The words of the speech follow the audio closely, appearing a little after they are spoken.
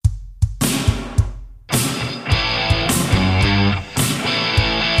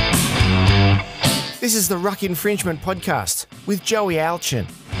This is the Ruck Infringement Podcast with Joey Alchin.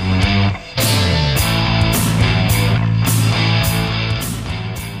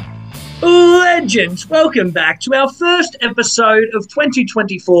 Legends, welcome back to our first episode of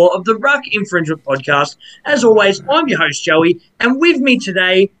 2024 of the Ruck Infringement Podcast. As always, I'm your host, Joey, and with me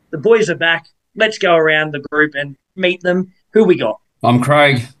today, the boys are back. Let's go around the group and meet them. Who we got? I'm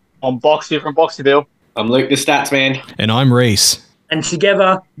Craig. I'm Boxy from Boxyville. I'm Luke, the Stats Man. And I'm Reese. And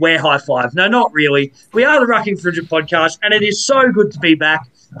together, we're High Five. No, not really. We are the Ruck Infringement Podcast, and it is so good to be back.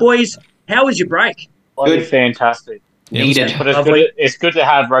 Boys, how was your break? Good. Fantastic. Needed. But it's good to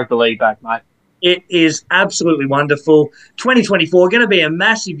have rugby league back, mate. It is absolutely wonderful. 2024 going to be a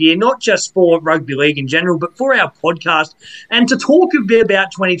massive year, not just for rugby league in general, but for our podcast. And to talk a bit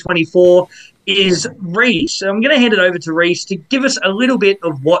about 2024 is Reese. So I'm going to hand it over to Reese to give us a little bit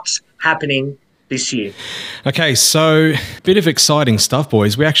of what's happening this year. Okay, so a bit of exciting stuff,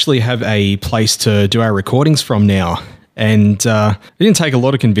 boys. We actually have a place to do our recordings from now. And it didn't take a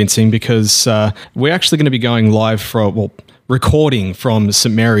lot of convincing because we're actually going to be going live recording from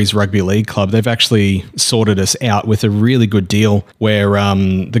St Mary's Rugby League Club. They've actually sorted us out with a really good deal where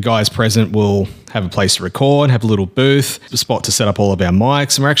the guys present will have a place to record, have a little booth, a spot to set up all of our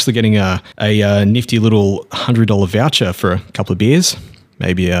mics, and we're actually getting a nifty little $100 voucher for a couple of beers,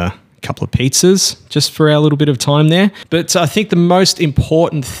 maybe a couple of pizzas, just for our little bit of time there. But I think the most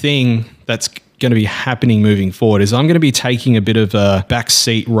important thing that's going to be happening moving forward is I'm going to be taking a bit of a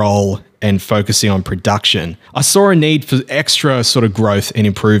backseat role and focusing on production. I saw a need for extra sort of growth and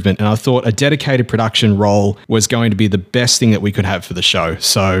improvement, and I thought a dedicated production role was going to be the best thing that we could have for the show.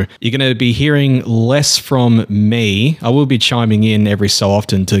 So you're going to be hearing less from me. I will be chiming in every so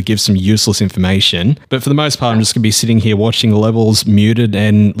often to give some useless information, but for the most part, I'm just going to be sitting here watching the levels muted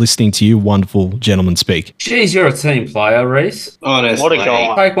and listening to you wonderful gentlemen speak. Jeez, you're a team player, Reese. Honestly. What a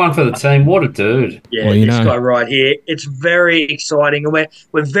guy. Take one for the team. What a dude. Yeah, Well, this guy right here. It's very exciting. And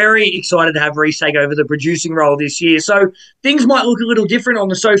we're very excited to have Reese take over the producing role this year. So things might look a little different on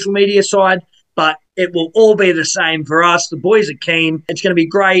the social media side, but it will all be the same for us. The boys are keen. It's going to be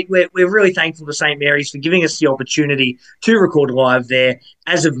great. We're really thankful to St Mary's for giving us the opportunity to record live there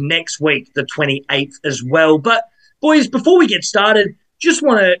as of next week, the 28th as well. But boys, before we get started, just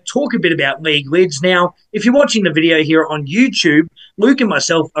want to talk a bit about League Lids. Now, if you're watching the video here on YouTube, Luke and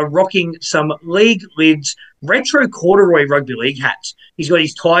myself are rocking some League Lids retro corduroy rugby league hats. He's got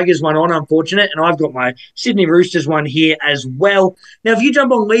his Tigers one on, unfortunate, and I've got my Sydney Roosters one here as well. Now, if you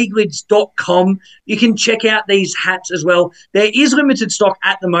jump on leaguelids.com, you can check out these hats as well. There is limited stock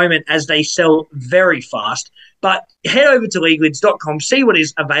at the moment as they sell very fast, but head over to leaguelids.com, see what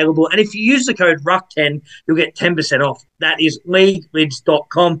is available, and if you use the code RUCK10, you'll get 10% off. That is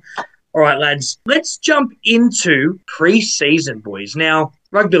leaguelids.com. All right, lads, let's jump into pre-season, boys. Now,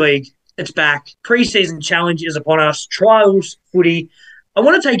 rugby league, it's back. Pre-season challenge is upon us. Trials, footy. I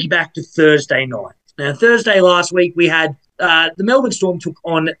want to take you back to Thursday night. Now, Thursday last week, we had the Melbourne Storm took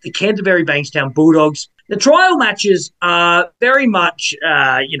on the Canterbury Bankstown Bulldogs. The trial matches are very much,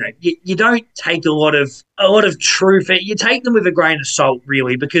 you don't take a lot of truth. You take them with a grain of salt,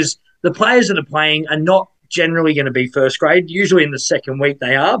 really, because the players that are playing are not generally going to be first grade. Usually in the second week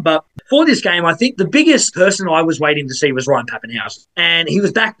they are. But for this game, I think the biggest person I was waiting to see was Ryan Pappenhausen. And he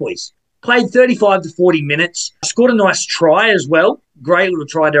was back, boys. Played 35 to 40 minutes. Scored a nice try as well. Great little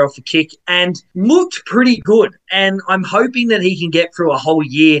try there off the kick. And looked pretty good. And I'm hoping that he can get through a whole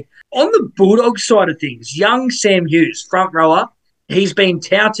year. On the Bulldogs side of things, young Sam Hughes, front rower, he's been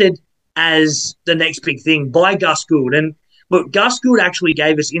touted as the next big thing by Gus Gould. And look, Gus Gould actually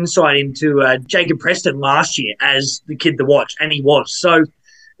gave us insight into Jacob Preston last year as the kid to watch, and he was. So,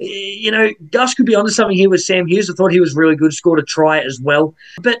 Gus could be onto something here with Sam Hughes. I thought he was really good, scored a try as well.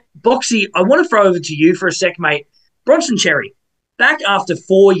 But, Boxy, I want to throw over to you for a sec, mate. Bronson Cherry, back after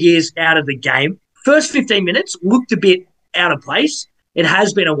 4 years out of the game. First 15 minutes looked a bit out of place. It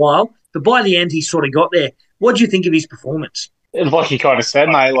has been a while, but by the end, he sort of got there. What do you think of his performance? Like you kind of said,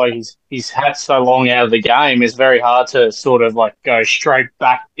 mate, like he's had so long out of the game, it's very hard to sort of like go straight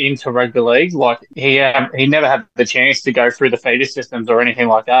back into rugby league. Like he never had the chance to go through the feeder systems or anything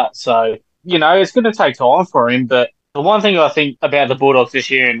like that. So, it's going to take time for him. But the one thing I think about the Bulldogs this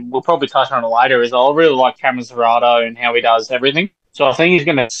year, and we'll probably touch on it later, is I really like Cameron Serrato and how he does everything. So I think he's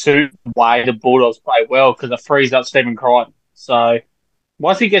going to suit the way the Bulldogs play well because it frees up Stephen Crichton. So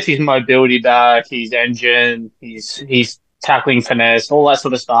once he gets his mobility back, his engine, his tackling finesse, all that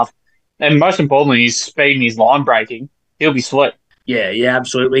sort of stuff, and most importantly, his speed and his line breaking, he'll be sweet. Yeah,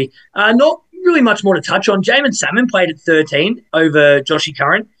 absolutely. Not really much more to touch on. Jamin Salmon played at 13 over Joshy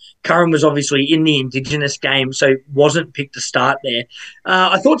Curran. Curran was obviously in the Indigenous game, so wasn't picked to start there.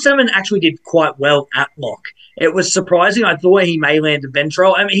 I thought Salmon actually did quite well at lock. It was surprising. I thought he may land a bench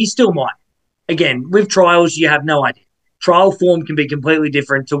role. I mean, he still might. Again, with trials, you have no idea. Trial form can be completely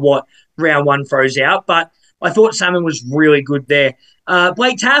different to what round one throws out, but I thought Salmon was really good there.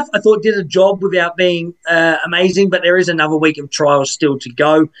 Blake Taff, I thought, did a job without being amazing, but there is another week of trials still to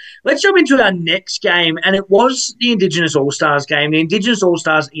go. Let's jump into our next game, and it was the Indigenous All-Stars game. The Indigenous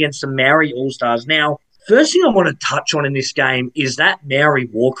All-Stars against the Maori All-Stars. Now, first thing I want to touch on in this game is that Maori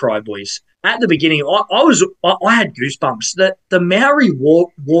war cry, boys. At the beginning, I had goosebumps. The Maori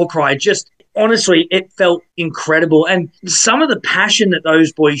war cry just, honestly, it felt incredible. And some of the passion that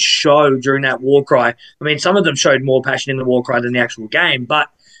those boys showed during that war cry, I mean, some of them showed more passion in the war cry than the actual game, but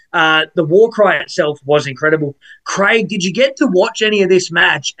the war cry itself was incredible. Craig, did you get to watch any of this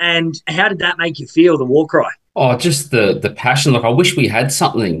match, and how did that make you feel, the war cry? Oh, just the passion. Like, I wish we had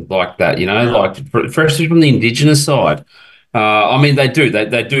something like that, like especially from the Indigenous side. I mean, they do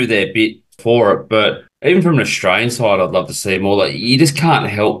their bit for it, but even from an Australian side, I'd love to see more. Like, you just can't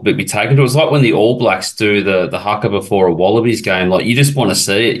help but be taken to it. It's like when the All Blacks do the haka before a Wallabies game. Like, you just want to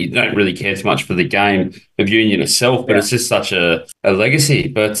see it. You don't really care too much for the game of union itself, but it's just such a legacy.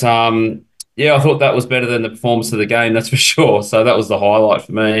 But I thought that was better than the performance of the game, that's for sure. So that was the highlight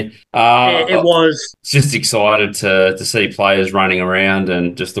for me. It was. Just excited to see players running around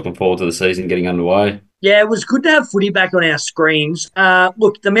and just looking forward to the season getting underway. Yeah, it was good to have footy back on our screens.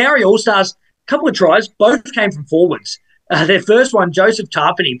 Look, the Maori All-Stars, couple of tries, both came from forwards. Their first one, Joseph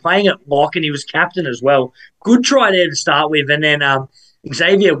Tarpany, playing at lock, and he was captain as well. Good try there to start with. And then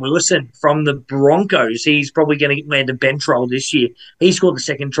Xavier Willison from the Broncos, he's probably going to land a bench role this year. He scored the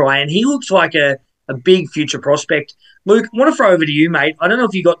second try, and he looks like a big future prospect. Luke, I want to throw over to you, mate. I don't know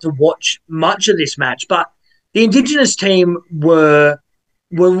if you got to watch much of this match, but the Indigenous team were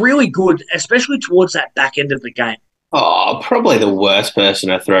really good, especially towards that back end of the game. Oh, probably the worst person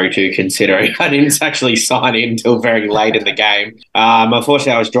to throw to, considering I didn't actually sign in until very late in the game.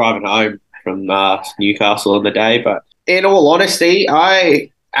 Unfortunately, I was driving home from Newcastle on the day. But in all honesty, I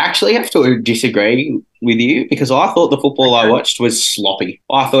actually have to disagree with you, because I thought the football I watched was sloppy.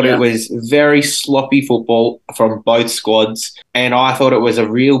 I thought it was very sloppy football from both squads, and I thought it was a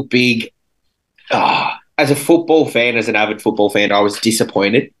real big... as a football fan, as an avid football fan, I was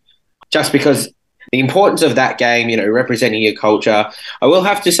disappointed, just because the importance of that game, representing your culture. I will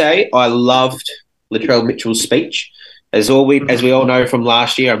have to say I loved Latrell Mitchell's speech. As we all know from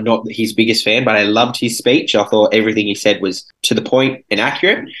last year, I'm not his biggest fan, but I loved his speech. I thought everything he said was to the point and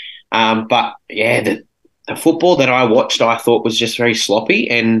accurate. But the football that I watched, I thought was just very sloppy.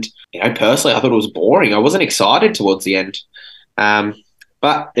 And, personally, I thought it was boring. I wasn't excited towards the end.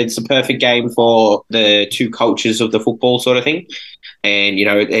 But it's a perfect game for the two cultures of the football sort of thing. And,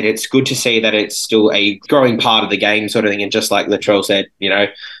 and it's good to see that it's still a growing part of the game sort of thing. And just like Latrell said,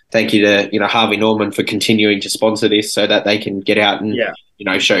 thank you to, Harvey Norman for continuing to sponsor this so that they can get out and,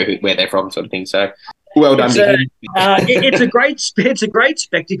 show where they're from sort of thing. So well done. It's a great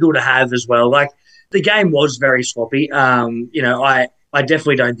spectacle to have as well. Like, the game was very sloppy. I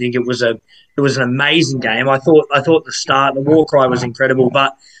definitely don't think it was an amazing game. I thought the start, the war cry was incredible,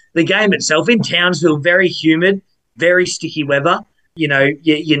 but the game itself in Townsville, very humid, very sticky weather.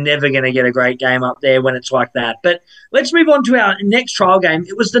 You're never going to get a great game up there when it's like that. But let's move on to our next trial game.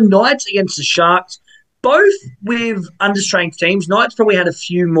 It was the Knights against the Sharks, both with understrength teams. Knights probably had a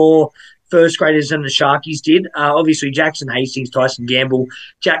few more first graders than the Sharkies did. Obviously, Jackson Hastings, Tyson Gamble,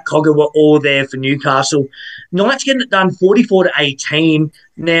 Jack Cogger were all there for Newcastle. Knights getting it done 44-18.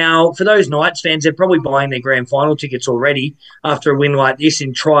 Now, for those Knights fans, they're probably buying their grand final tickets already after a win like this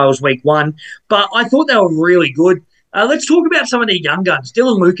in trials week 1. But I thought they were really good. Let's talk about some of their young guns.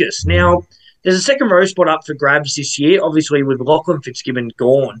 Dylan Lucas. Now, there's a second row spot up for grabs this year, obviously with Lachlan Fitzgibbon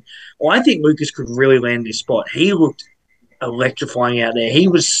gone. Well, I think Lucas could really land this spot. He looked electrifying out there. He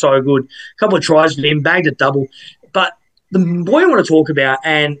was so good. A couple of tries for him, bagged a double. But the boy I want to talk about,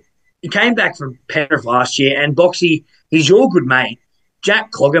 and he came back from Penrith last year, and Boxy, he's your good mate,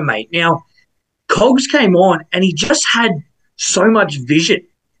 Jack Cogger, mate. Now, Cogs came on, and he just had so much vision.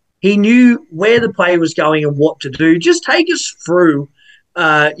 He knew where the play was going and what to do. Just take us through.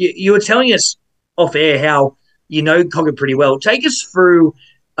 You were telling us off air how you know Cogger pretty well. Take us through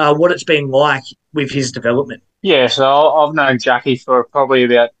what it's been like with his development. Yeah, so I've known Jackie for probably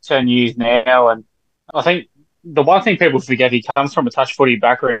about 10 years now, and I think the one thing people forget, he comes from a touch footy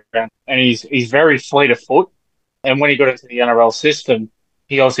background, and he's very fleet of foot. And when he got into the NRL system,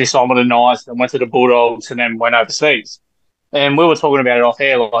 he obviously signed with the Knights and went to the Bulldogs and then went overseas. And we were talking about it off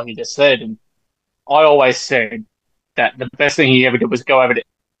air, like you just said, and I always said that the best thing he ever did was go over to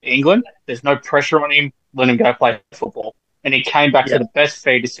England. There's no pressure on him. Let him go play football. And he came back to the best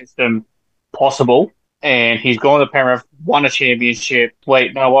feeder system possible. And he's gone to Penrith, won a championship.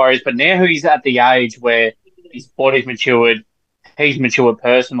 Wait, no worries. But now he's at the age where his body's matured. He's matured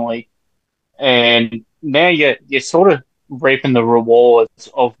personally. And now you're sort of reaping the rewards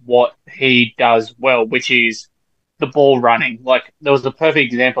of what he does well, which is the ball running. Like, there was a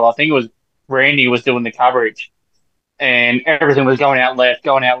perfect example. I think it was Randy was doing the coverage and everything was going out left.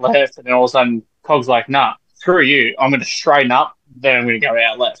 And then all of a sudden, Cog's like, nah, screw you. I'm going to straighten up, then I'm going to go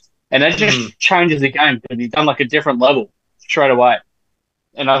out left. And that just changes the game because he's done like a different level straight away.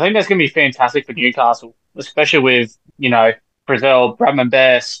 And I think that's going to be fantastic for Newcastle, especially with, Brazil, Bradman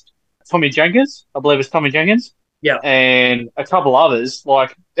Best, Tommy Jenkins. I believe it's Tommy Jenkins. Yeah. And a couple others.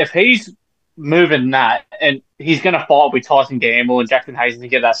 Like, if he's moving that, and he's going to fight with Tyson Gamble and Jackson Hayes to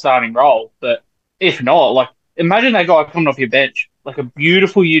get that starting role. But if not, like, imagine that guy coming off your bench, like a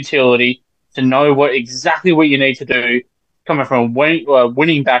beautiful utility to know exactly what you need to do, coming from a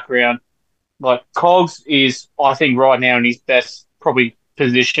winning background. Like, Cogs is, I think, right now in his best probably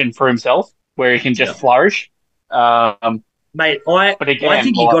position for himself, where he can just flourish. Mate, I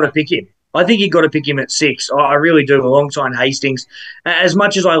think you got to pick him. I think you got to pick him at 6. I really do, alongside Hastings. As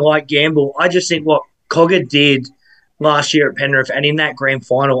much as I like Gamble, I just think what Cogger did last year at Penrith and in that grand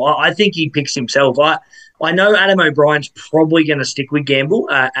final, I think he picks himself. I know Adam O'Brien's probably going to stick with Gamble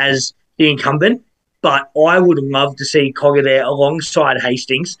as the incumbent, but I would love to see Cogger there alongside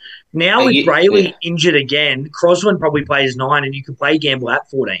Hastings. Now with Brayley injured again, Crosland probably plays 9 and you can play Gamble at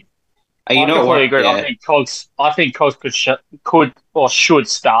 14. I completely agree. Yeah. I think Cogs could or should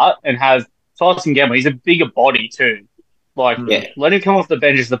start and have Tyson Gamble. He's a bigger body too. Like, let him come off the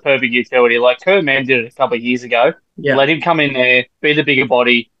bench as the perfect utility. Like Kurt Mann did it a couple of years ago. Yeah. Let him come in there, be the bigger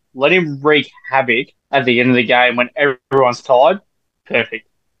body. Let him wreak havoc at the end of the game when everyone's tired. Perfect.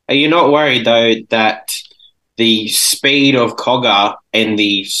 Are you not worried, though, that the speed of Cogger and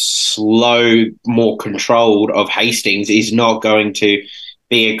the slow, more controlled of Hastings is not going to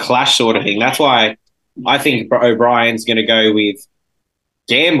be a clash sort of thing? That's why I think O'Brien's going to go with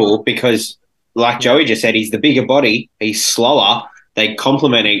Gamble because, like Joey just said, he's the bigger body, he's slower, they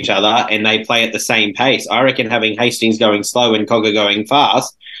complement each other and they play at the same pace. I reckon having Hastings going slow and Cogger going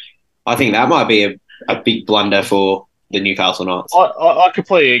fast, I think that might be a big blunder for the Newcastle Knights. I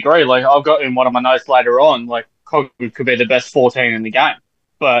completely agree. Like, I've got in one of my notes later on, like, Cogger could be the best 14 in the game.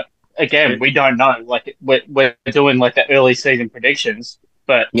 But, again, we don't know. Like, we're doing, like, the early season predictions.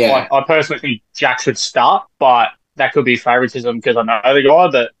 But like, I personally think Jack should start, but that could be favoritism because I know the guy,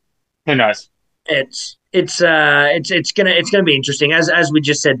 but who knows? It's gonna be interesting. As we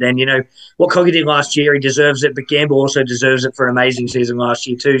just said then, what Cogger did last year, he deserves it, but Gamble also deserves it for an amazing season last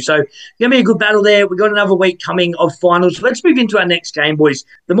year too. So it's gonna be a good battle there. We've got another week coming of finals. Let's move into our next game, boys.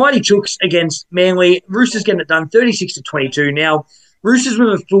 The Mighty Chooks against Manly. Roosters getting it done 36-22. Now, Roosters with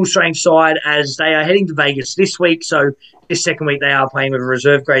a full strength side as they are heading to Vegas this week. So this second week they are playing with a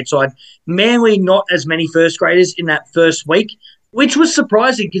reserve grade side. Manly, not as many first graders in that first week, which was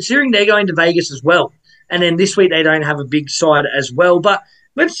surprising considering they're going to Vegas as well. And then this week they don't have a big side as well. But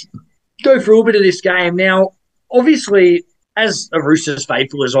let's go through a bit of this game. Now, obviously, as a Roosters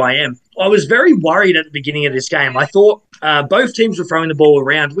faithful as I am, I was very worried at the beginning of this game. I thought both teams were throwing the ball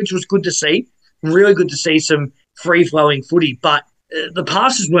around, which was good to see. Really good to see some free-flowing footy. But the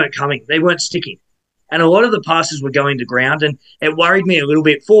passes weren't coming. They weren't sticking. And a lot of the passes were going to ground, and it worried me a little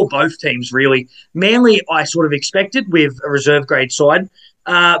bit for both teams, really. Manly, I sort of expected with a reserve grade side,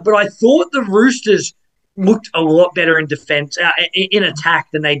 but I thought the Roosters looked a lot better in defence, in attack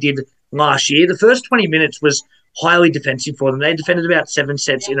than they did last year. The first 20 minutes was highly defensive for them. They defended about 7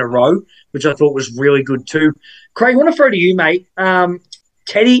 sets in a row, which I thought was really good too. Craig, I want to throw to you, mate.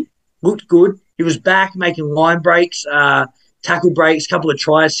 Teddy looked good. He was back making line breaks, tackle breaks, a couple of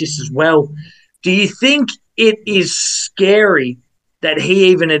try assists as well. Do you think it is scary that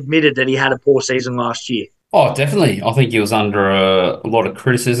he even admitted that he had a poor season last year? Oh, definitely. I think he was under a lot of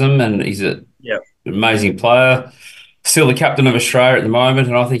criticism and he's an amazing player. Still the captain of Australia at the moment,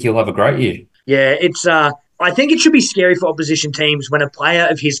 and I think he'll have a great year. Yeah, it's. I think it should be scary for opposition teams when a player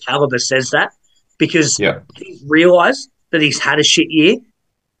of his caliber says that because he's realised that he's had a shit year,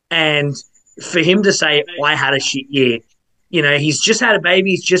 and for him to say, I had a shit year, he's just had a baby,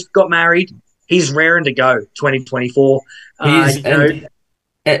 he's just got married. He's raring to go, 2024. Even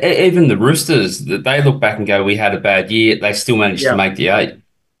the Roosters, they look back and go, we had a bad year. They still managed to make the 8.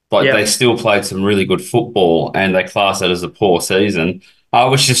 They still played some really good football and they class it as a poor season,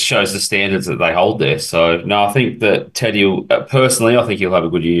 which just shows the standards that they hold there. So, no, I think that Teddy, personally, I think he'll have a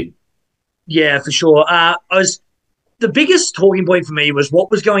good year. Yeah, for sure. the biggest talking point for me was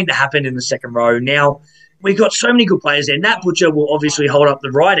what was going to happen in the second row. Now, we've got so many good players there. Nat Butcher will obviously hold up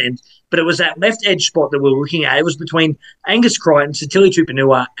the right end, but it was that left edge spot that we were looking at. It was between Angus Crichton, Satili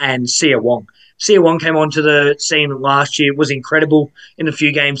Tupanua, and Sia Wong. Sia Wong came onto the scene last year, was incredible in the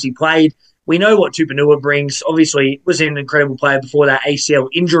few games he played. We know what Tupanua brings. Obviously, was an incredible player before that ACL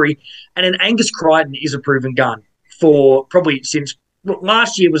injury. And then Angus Crichton is a proven gun for probably since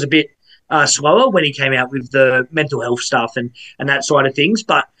last year was a bit slower when he came out with the mental health stuff and that side of things.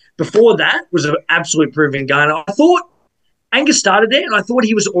 But before that was an absolute proven gun. I thought Angus started there, and I thought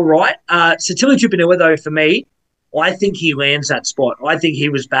he was all right. Satili Tupanua, though, for me, I think he lands that spot. I think he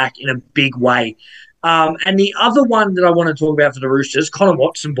was back in a big way. And the other one that I want to talk about for the Roosters, Connor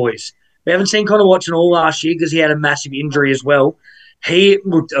Watson, boys. We haven't seen Connor Watson all last year because he had a massive injury as well. He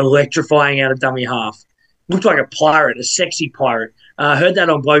looked electrifying out of dummy half. Looked like a pirate, a sexy pirate. Heard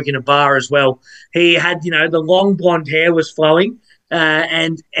that on Bloke in a Bar as well. He had, the long blonde hair was flowing,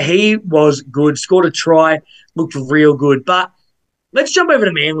 and he was good. Scored a try, looked real good. But let's jump over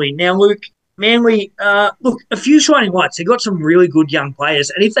to Manly. Now, Luke, Manly, look, a few shining lights. They've got some really good young players,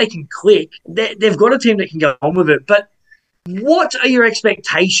 and if they can click, they've got a team that can go on with it. But what are your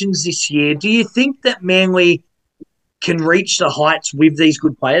expectations this year? Do you think that Manly can reach the heights with these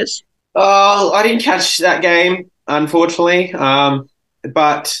good players? Oh, I didn't catch that game, unfortunately.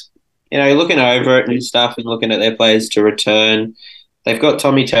 But, looking over it and stuff and looking at their players to return, they've got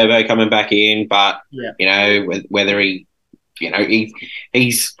Tommy Turbo coming back in, but, whether he's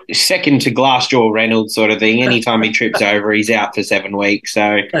second to Glassjaw Reynolds sort of thing. Anytime he trips over, he's out for 7 weeks.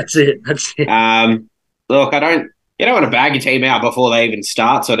 So That's it. Look, you don't want to bag your team out before they even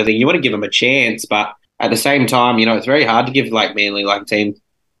start sort of thing. You want to give them a chance, but at the same time, it's very hard to give Manly to a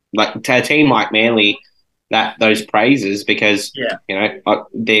team like Manly those praises because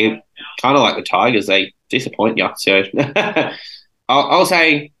they're kind of like the Tigers. They disappoint you. So I'll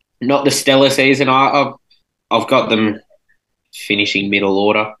say not the stellar season. I've got them finishing middle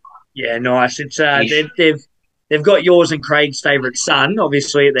order. Yeah, nice. It's they've got yours and Craig's favourite son,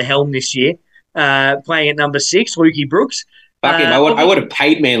 obviously at the helm this year, playing at number 6, Lukey Brooks. Fuck him. I would have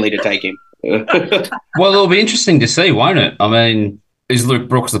paid Manly to take him. Well, it'll be interesting to see, won't it? I mean, is Luke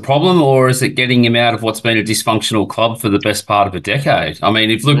Brooks the problem, or is it getting him out of what's been a dysfunctional club for the best part of a decade? I mean,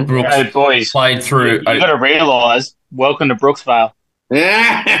 if Luke Brooks played through... You've got to realise, welcome to Brooksvale.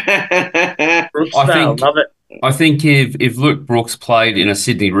 Brooksvale, love it. I think if Luke Brooks played in a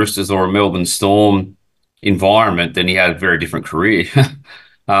Sydney Roosters or a Melbourne Storm environment, then he had a very different career.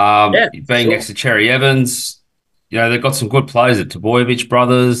 Being next to Cherry Evans, they've got some good players at Tebojevic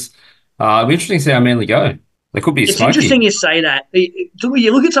brothers. It'll be interesting to see how Manly go. They could be a smoky. It's interesting you say that.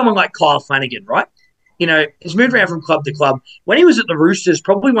 You look at someone like Kyle Flanagan, right? He's moved around from club to club. When he was at the Roosters,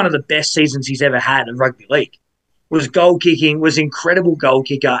 probably one of the best seasons he's ever had in rugby league. Was goal kicking, was incredible goal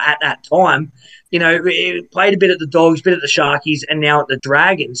kicker at that time. He played a bit at the Dogs, a bit at the Sharkies, and now at the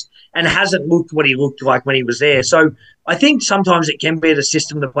Dragons, and hasn't looked what he looked like when he was there. So I think sometimes it can be the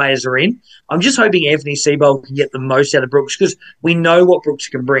system the players are in. I'm just hoping Anthony Seibold can get the most out of Brooks because we know what Brooks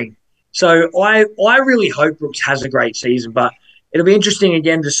can bring. So I really hope Brooks has a great season, but it'll be interesting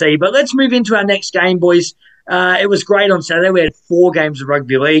again to see. But let's move into our next game, boys. It was great on Saturday. We had 4 games of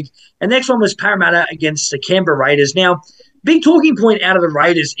rugby league. The next one was Parramatta against the Canberra Raiders. Now, big talking point out of the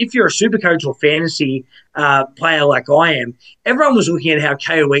Raiders, if you're a Supercoach or fantasy player like I am, everyone was looking at how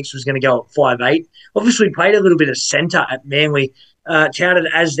KO Weeks was going to go at 5'8". Obviously played a little bit of centre at Manly, touted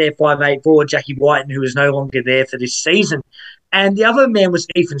as their 5'8" forward, Jackie Whiten, who is no longer there for this season. And the other man was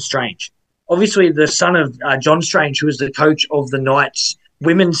Ethan Strange, obviously the son of John Strange, who was the coach of the Knights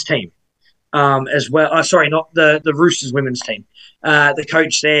women's team as well. Sorry, not the Roosters women's team, the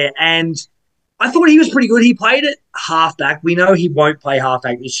coach there. And I thought he was pretty good. He played at halfback. We know he won't play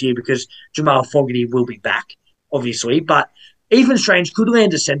halfback this year because Jamal Fogarty will be back, obviously. But Ethan Strange could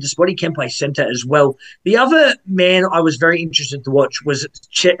land a centre spot. He can play centre as well. The other man I was very interested to watch was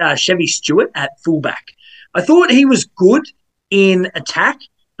Chevy Stewart at fullback. I thought he was good in attack,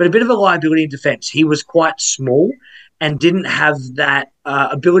 but a bit of a liability in defence. He was quite small and didn't have that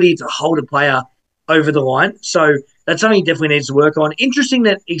ability to hold a player over the line. So that's something he definitely needs to work on. Interesting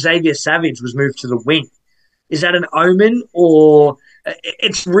that Xavier Savage was moved to the wing. Is that an omen, or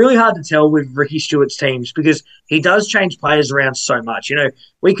it's really hard to tell with Ricky Stewart's teams because he does change players around so much.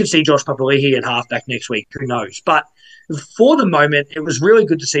 We could see Josh Papali'i at halfback next week. Who knows? But for the moment, it was really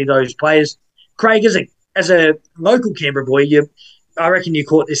good to see those players. Craig, as a local Canberra boy, I reckon you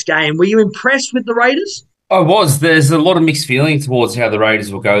caught this game. Were you impressed with the Raiders? I was. There's a lot of mixed feeling towards how the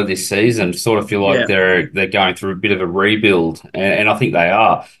Raiders will go this season. Sort of feel like they're going through a bit of a rebuild, and I think they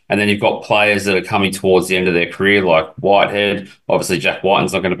are. And then you've got players that are coming towards the end of their career, like Whitehead. Obviously, Jack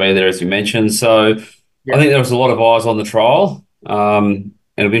Whiten's not going to be there, as you mentioned. So I think there was a lot of eyes on the trial. And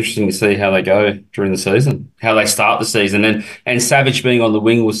it'll be interesting to see how they go during the season, how they start the season. And Savage being on the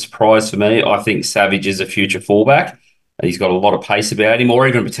wing was a surprise for me. I think Savage is a future fullback. He's got a lot of pace about him, or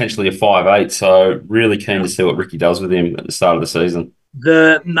even potentially a 5'8". So really keen to see what Ricky does with him at the start of the season.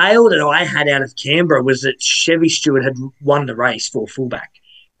 The mail that I had out of Canberra was that Chevy Stewart had won the race for fullback.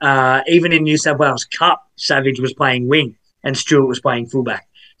 Even in New South Wales Cup, Savage was playing wing and Stewart was playing fullback.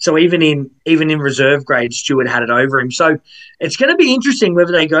 So even in reserve grade, Stewart had it over him. So it's going to be interesting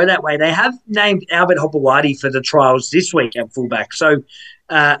whether they go that way. They have named Albert Hopewadi for the trials this week at fullback. So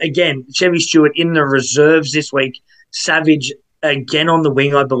again, Chevy Stewart in the reserves this week. Savage again on the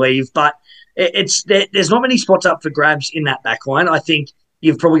wing, I believe, but there's not many spots up for grabs in that back line. I think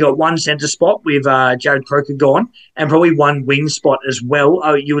you've probably got one centre spot with Jared Croker gone and probably one wing spot as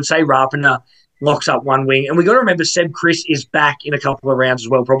well. You would say Rapana locks up one wing. And we got to remember Seb Chris is back in a couple of rounds as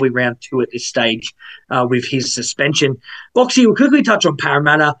well, probably round 2 at this stage with his suspension. Boxy, we'll quickly touch on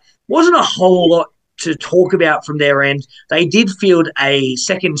Parramatta. Wasn't a whole lot to talk about from their end. They did field a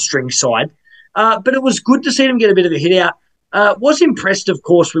second-string side. But it was good to see them get a bit of a hit out. Was impressed, of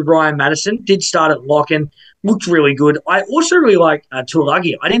course, with Ryan Madison. Did start at lock and looked really good. I also really like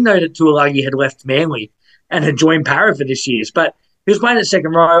Tuolagi. I didn't know that Tuolagi had left Manly and had joined Para for this year. But he was playing at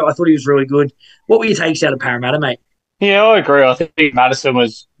second row. I thought he was really good. What were your takes out of Parramatta, mate? Yeah, I agree. I think Madison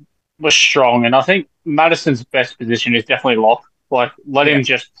was strong. And I think Madison's best position is definitely lock. Like, let him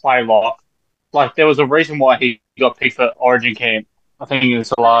just play lock. Like, there was a reason why he got picked for Origin camp. I think it was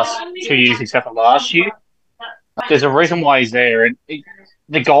the last 2 years except for last year. There's a reason why he's there. And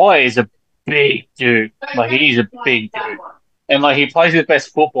the guy is a big dude. Like, he's a big dude. And, like, he plays his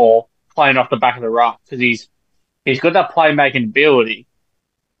best football playing off the back of the ruck because he's got that playmaking ability,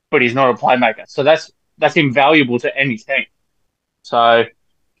 but he's not a playmaker. So that's invaluable to any team. So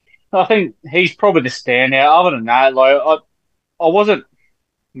I think he's probably the standout. Other than that, like, I wasn't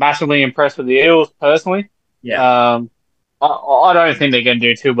massively impressed with the Eels personally. Yeah. I don't think they're going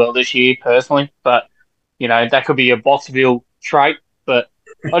to do too well this year, personally. But, you know, that could be a Boxville trait. But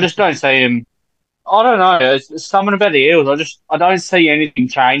I just don't see him. I don't know. It's something about the Eels. I don't see anything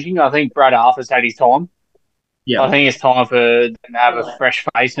changing. I think Brad Arthur's had his time. Yeah. I think it's time for them to have a fresh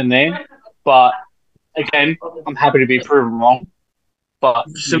face in there. But, again, I'm happy to be proven wrong. But,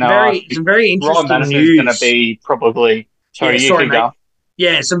 some very interesting Ryan Madison's news. Going to be probably... Sorry, mate.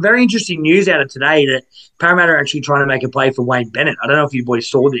 Yeah, some very interesting news out of today that Parramatta are actually trying to make a play for Wayne Bennett. I don't know if you boys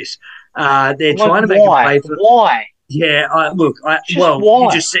saw this. They're trying to make a play for... Why? Yeah,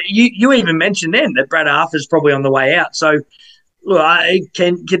 why? You even mentioned then that Brad Arthur's probably on the way out. So, look,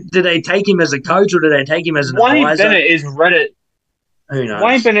 do they take him as a coach or do they take him as an Wayne advisor? Bennett is ready. Who knows?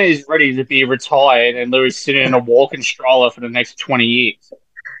 Wayne Bennett is ready to be retired and literally sitting in a walking stroller for the next 20 years.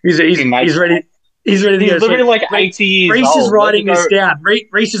 He's ready. He's ready to go. He's literally like 80 years Reese old. is writing this down.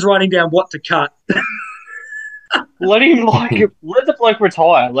 Reese is writing down what to cut. Let the bloke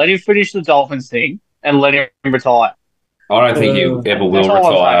retire. Let him finish the Dolphins thing and let him retire. I don't think he ever will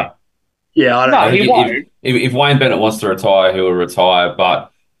retire. Yeah, I don't know. He won't. If Wayne Bennett wants to retire, he will retire.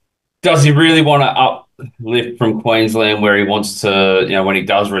 But does he really want to uplift from Queensland where he wants to, when he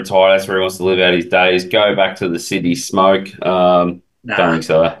does retire, that's where he wants to live out his days, go back to the city smoke? Don't think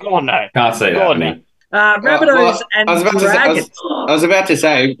so. God, no. Can't see that happening. Rabbitohs and Dragons. I was about to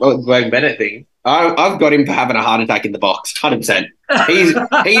say, the Wayne Bennett thing. I've got him for having a heart attack in the box, 100%.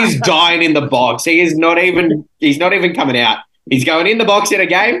 He's dying in the box. He's not even coming out. He's going in the box in a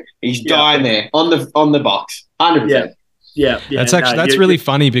game. He's dying there on the box, 100%. Yeah. That's really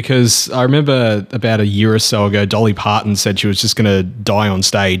funny because I remember about a year or so ago, Dolly Parton said she was just going to die on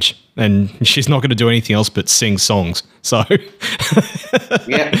stage and she's not going to do anything else but sing songs. So,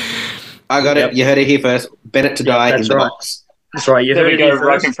 yeah, I got it. You heard it here first. Bennett to die in the box. That's right. There we go,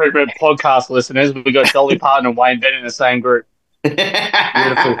 Rock Improvement podcast listeners. We got Dolly Parton and Wayne Bennett in the same group.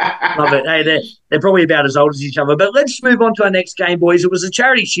 Beautiful. Love it. Hey, they're probably about as old as each other. But let's move on to our next game, boys. It was a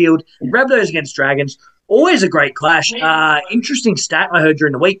charity shield. Rabbitohs against Dragons. Always a great clash. Interesting stat I heard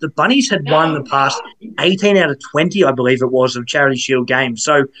during the week. The Bunnies had won the past 18 out of 20, I believe it was, of Charity Shield games.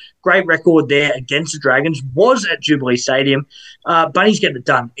 So great record there against the Dragons. Was at Jubilee Stadium. Bunnies getting it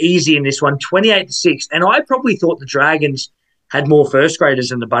done. Easy in this one, 28-6. And I probably thought the Dragons had more first graders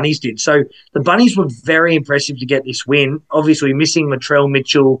than the Bunnies did. So the Bunnies were very impressive to get this win. Obviously missing Latrell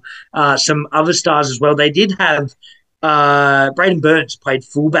Mitchell, some other stars as well. They did have Braden Burns played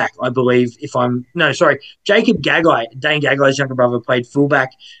fullback, I believe. Jacob Gagai, Dane Gagai's younger brother, played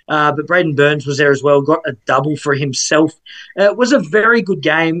fullback. But Braden Burns was there as well, got a double for himself. It was a very good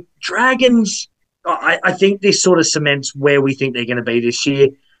game. Dragons, I think this sort of cements where we think they're going to be this year.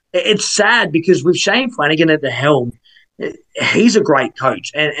 It's sad because with Shane Flanagan at the helm, he's a great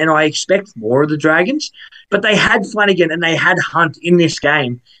coach, and I expect more of the Dragons. But they had Flanagan and they had Hunt in this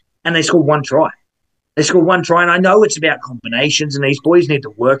game, and they scored one try. They scored one try, and I know it's about combinations, and these boys need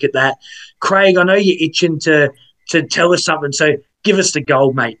to work at that. Craig, I know you're itching to tell us something, so give us the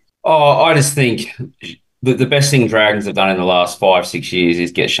gold, mate. Oh, I just think the best thing Dragons have done in the last 5-6 years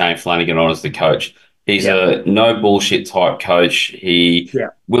is get Shane Flanagan on as the coach. He's a no bullshit type coach.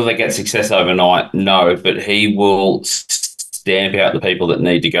 Will they get success overnight? No, but he will stamp out the people that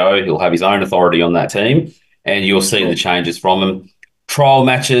need to go. He'll have his own authority on that team, and you'll see the changes from him. Trial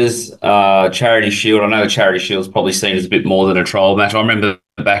matches, Charity Shield. I know the Charity Shield's probably seen as a bit more than a trial match. I remember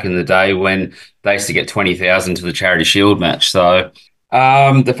back in the day when they used to get 20,000 to the Charity Shield match. So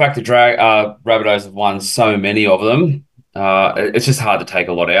the fact that Rabbitohs have won so many of them, it's just hard to take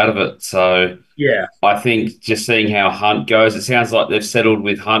a lot out of it. So yeah, I think just seeing how Hunt goes, it sounds like they've settled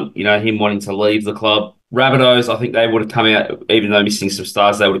with Hunt, him wanting to leave the club. Rabbitohs, I think they would have come out, even though missing some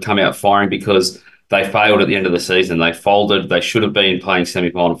stars, they would have come out firing because they failed at the end of the season. They folded. They should have been playing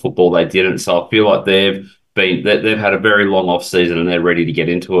semi-final football. They didn't. So I feel like they've had a very long off season and they're ready to get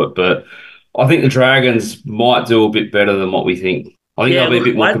into it. But I think the Dragons might do a bit better than what we think. I think they'll be a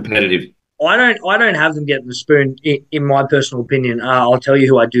bit more competitive. I don't have them getting the spoon in my personal opinion. I'll tell you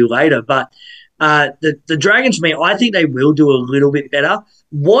who I do later. But the Dragons, I think they will do a little bit better.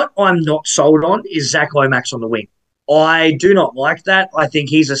 What I'm not sold on is Zach Lomax on the wing. I do not like that. I think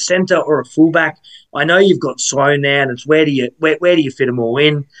he's a centre or a fullback. I know you've got Sloan there, and it's where do you fit them all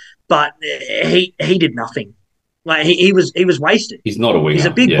in? But he did nothing. Like he was wasted. He's not a winger. He's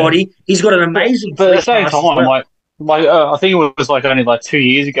a big body. He's got an amazing. But at the same time, I think it was only 2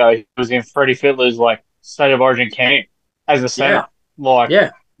 years ago. He was in Freddie Fittler's State of Origin camp as a centre.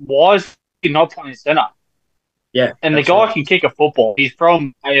 Why is he not playing centre? Yeah, and the guy can kick a football. He's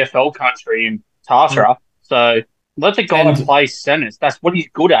from AFL country in Tarsara, so let the guy play centres. That's what he's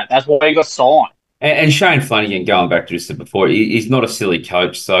good at. That's why he got signed. And Shane Flanagan, going back to this before, he's not a silly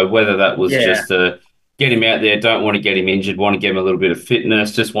coach. So whether that was just to get him out there, don't want to get him injured, want to give him a little bit of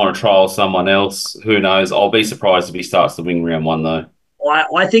fitness, just want to trial someone else, who knows? I'll be surprised if he starts the wing round one, though.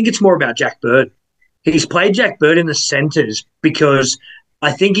 I think it's more about Jack Bird. He's played Jack Bird in the centres because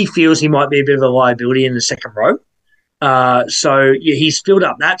I think he feels he might be a bit of a liability in the second row. So he's filled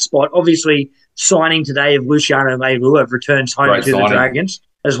up that spot. Obviously, signing today of Luciano Leilua returns home to the Dragons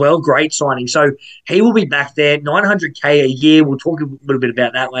as well. Great signing. So he will be back there. $900K a year. We'll talk a little bit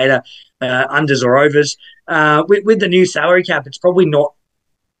about that later. Unders or overs. With the new salary cap, it's probably not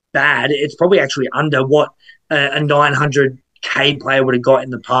bad. It's probably actually under what a $900K player would have got in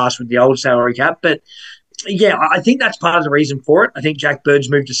the past with the old salary cap. But yeah, I think that's part of the reason for it. I think Jack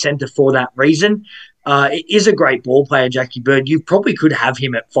Bird's moved to centre for that reason. It is a great ball player, Jackie Bird. You probably could have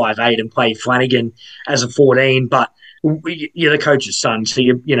him at 5'8" and play Flanagan as a 14, but you're the coach's son, so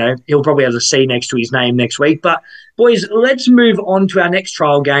he'll probably have a C next to his name next week. But boys, let's move on to our next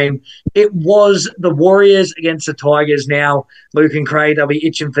trial game. It was the Warriors against the Tigers. Now, Luke and Craig, they'll be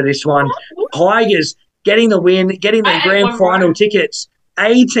itching for this one. Tigers getting the win, getting their grand final tickets.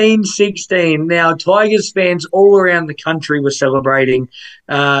 18-16. Now, Tigers fans all around the country were celebrating.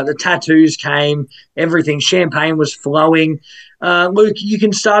 The tattoos came, everything. Champagne was flowing. Luke, you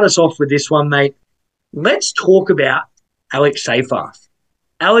can start us off with this one, mate. Let's talk about Alex Seyfarth.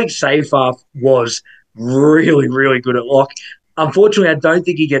 Alex Seyfarth was really, really good at lock. Unfortunately, I don't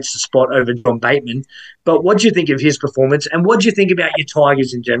think he gets the spot over John Bateman. But what do you think of his performance? And what do you think about your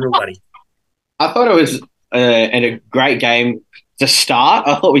Tigers in general, buddy? I thought it was a great game to start.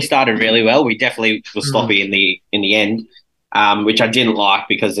 I thought we started really well. We definitely were sloppy in the end, which I didn't like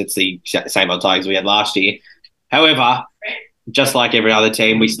because it's the same old Tigers we had last year. However, just like every other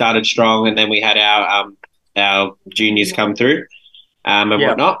team, we started strong, and then we had our juniors come through and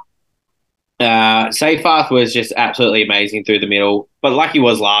whatnot. Seyfarth was just absolutely amazing through the middle, but like he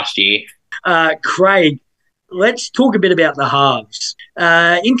was last year. Craig, let's talk a bit about the halves.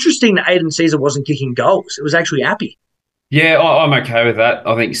 Interesting that Aiden Caesar wasn't kicking goals. It was actually Appy. Yeah, I'm okay with that.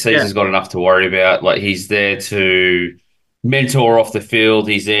 I think Caesar's got enough to worry about. Like, he's there to mentor off the field.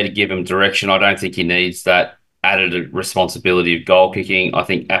 He's there to give him direction. I don't think he needs that added responsibility of goal kicking. I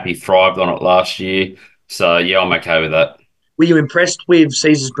think Appy thrived on it last year. So, yeah, I'm okay with that. Were you impressed with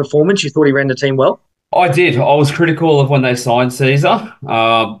Caesar's performance? You thought he ran the team well? I did. I was critical of when they signed Caesar,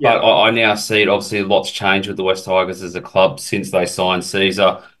 but Yeah. I now see it. Obviously, a lot's changed with the West Tigers as a club since they signed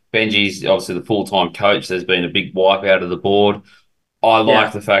Caesar. Benji's obviously the full-time coach. There's been a big wipe out of the board. I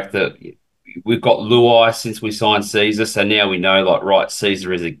like the fact that we've got Luai since we signed Caesar, so now we know, like, right,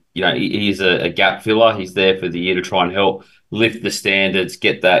 Caesar is he is a gap filler. He's there for the year to try and help lift the standards,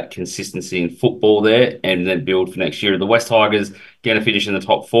 get that consistency in football there, and then build for next year. The West Tigers going to finish in the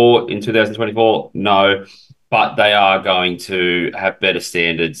top 4 in 2024? No, but they are going to have better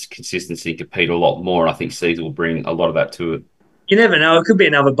standards, consistency, compete a lot more. And I think Caesar will bring a lot of that to it. You never know. It could be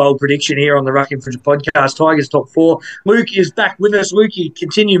another bold prediction here on the Ruck Infantry podcast. Tigers top 4. Luke is back with us. Lukey,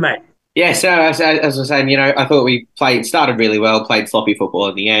 continue, mate. Yeah, so as I was saying, I thought we started really well, played sloppy football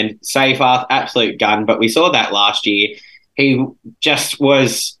in the end. Seyfarth, absolute gun, but we saw that last year. He just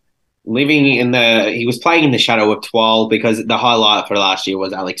was he was playing in the shadow of Twal, because the highlight for last year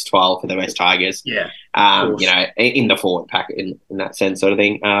was Alex Twal for the West Tigers. Yeah. In the forward pack in that sense, sort of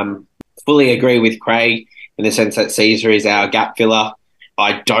thing. Fully agree with Craig in the sense that Caesar is our gap filler.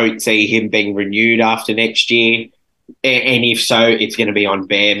 I don't see him being renewed after next year. And if so, it's going to be on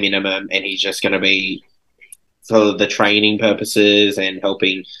bare minimum, and he's just going to be for the training purposes and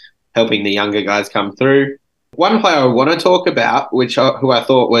helping the younger guys come through. One player I want to talk about, who I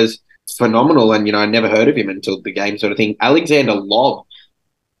thought was phenomenal, and I never heard of him until the game, sort of thing. Alexander Lobb,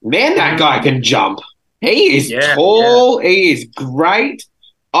 man, that guy can jump. He is tall. Yeah. He is great.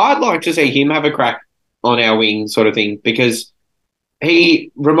 I'd like to see him have a crack on our wing, sort of thing, because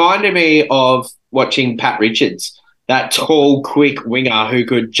he reminded me of watching Pat Richards, that tall, quick winger who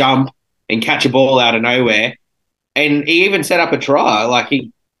could jump and catch a ball out of nowhere. And he even set up a try. Like,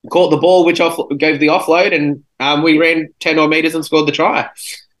 he caught the ball, which gave the offload, and we ran 10 odd meters and scored the try.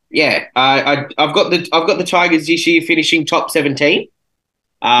 Yeah, I've got the Tigers this year finishing top 17.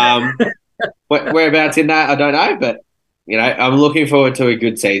 Whereabouts in that, I don't know, but I'm looking forward to a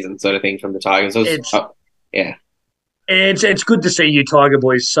good season, sort of thing, from the Tigers. It's good to see you Tiger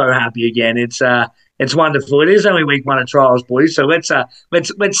boys so happy again. It's wonderful. It is only week 1 of trials, boys. So let's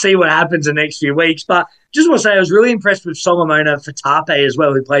see what happens in the next few weeks. But just want to say I was really impressed with Solomona Fatape as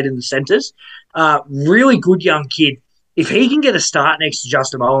well, who played in the centres. Really good young kid. If he can get a start next to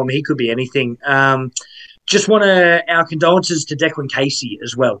Justin Olam, he could be anything. Just want our condolences to Declan Casey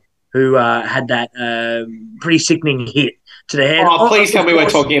as well, who had that pretty sickening hit to the head. Oh, please tell me we're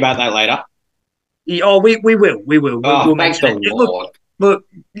talking about that later. We will. We'll thank the Lord. Look,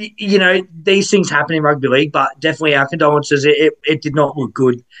 these things happen in rugby league, but definitely our condolences. It did not look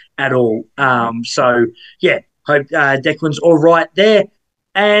good at all. So, yeah, hope Declan's all right there.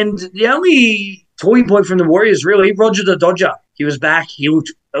 And the only talking point from the Warriors, really, Roger the Dodger. He was back. He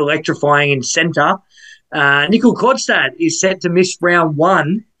looked electrifying in centre. Nickel Kodstad is set to miss round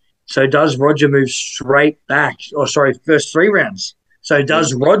 1. So does Roger move straight back? First 3 rounds. So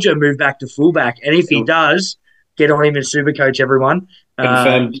does Roger move back to fullback? And if he does, get on him in Supercoach, everyone.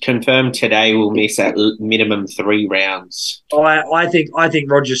 Confirmed today we'll miss at minimum 3 rounds. I think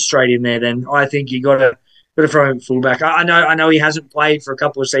Roger's straight in there then. I think you got to throw him fullback. I know he hasn't played for a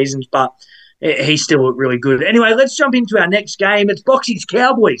couple of seasons, but he still looked really good. Anyway, let's jump into our next game. It's Boxy's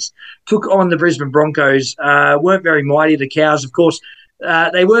Cowboys took on the Brisbane Broncos. Weren't very mighty, the Cows, of course.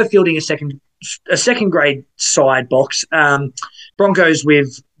 They were fielding a second grade side, Box. Broncos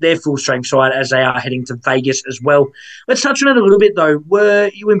with their full strength side as they are heading to Vegas as well. Let's touch on it a little bit though. Were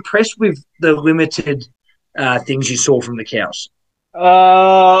you impressed with the limited things you saw from the Cows?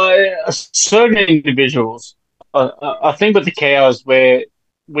 Certain individuals. I think with the Cows,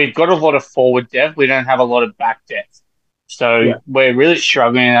 we've got a lot of forward depth. We don't have a lot of back depth. So we're really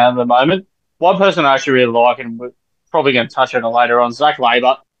struggling at the moment. One person I actually really like, and we're probably going to touch on it later on, Zach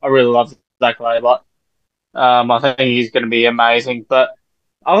Labour. I really love Zach Labour. I think he's going to be amazing. But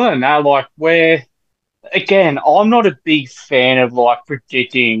other than that, again, I'm not a big fan of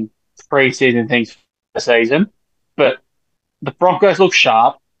predicting preseason things for the season. But the Broncos look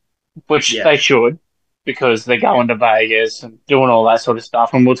sharp, which they should, because they're going to Vegas and doing all that sort of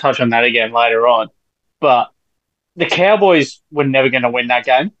stuff. And we'll touch on that again later on. But the Cowboys were never going to win that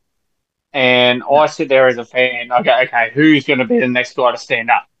game. And I sit there as a fan, I go, okay, who's going to be the next guy to stand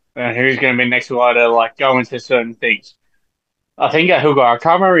up? And who's going to be the next guy to go into certain things? I think I can't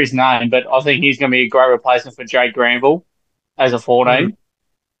remember his name, but I think he's going to be a great replacement for Jake Granville as a 14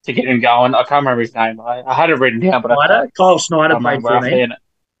 to get him going. I can't remember his name. I had it written down, but Kyle Snyder played 14.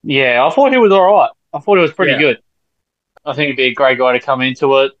 Yeah, I thought he was all right. I thought he was pretty good. I think he'd be a great guy to come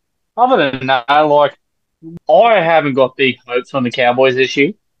into it. Other than that, I haven't got big hopes on the Cowboys this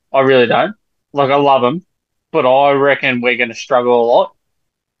year. I really don't. I love them, but I reckon we're going to struggle a lot.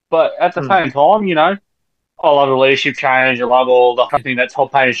 But at the same time, I love the leadership change. I love all the thing that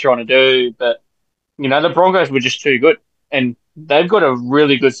Todd Payne is trying to do. But, the Broncos were just too good. And they've got a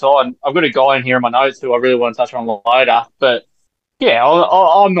really good side. I've got a guy in here in my notes who I really want to touch on later. But, yeah,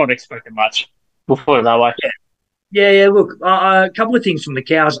 I'm not expecting much. We'll put it that way. Yeah. Look, a couple of things from the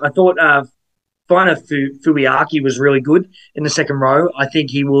Cows. I thought Fina Fuiaki was really good in the second row. I think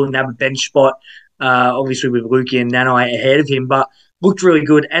he will have a bench spot, obviously with Luki and Nanai ahead of him, but looked really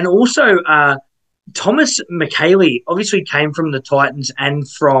good. And also, Thomas McKaylee obviously came from the Titans and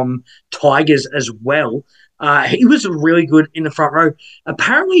from Tigers as well. He was really good in the front row.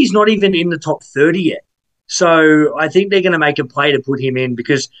 Apparently, he's not even in the top 30 yet. So I think they're going to make a play to put him in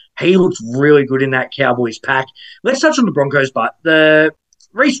because he looked really good in that Cowboys pack. Let's touch on the Broncos, but the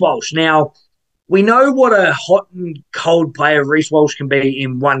Reece Walsh. Now, we know what a hot and cold player Reece Walsh can be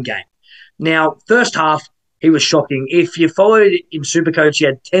in one game. Now, first half, he was shocking. If you followed in Supercoach, he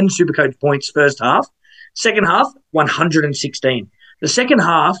had 10 Supercoach points first half. Second half, 116. The second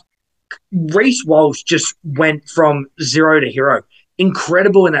half, Reece Walsh just went from zero to hero.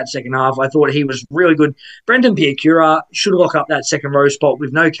 Incredible in that second half. I thought he was really good. Brendan Piakura should lock up that second row spot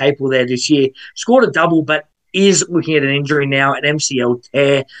with no Capel there this year. Scored a double, but is looking at an injury now, an MCL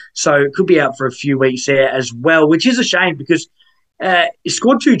tear. So could be out for a few weeks there as well, which is a shame because he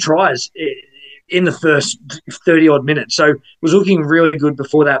scored 2 tries in the first 30-odd minutes. So was looking really good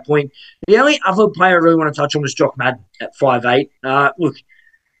before that point. The only other player I really want to touch on was Jock Madden at 5'8". Look,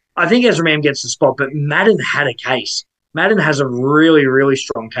 I think Ezra Mam gets the spot, but Madden had a case. Madden has a really, really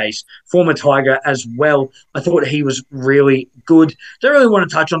strong case. Former Tiger as well. I thought he was really good. Don't really want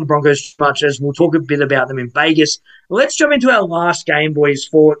to touch on the Broncos too much as we'll talk a bit about them in Vegas. Let's jump into our last game, boys,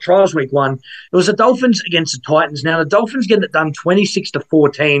 for Trials Week 1. It was the Dolphins against the Titans. Now, the Dolphins get it done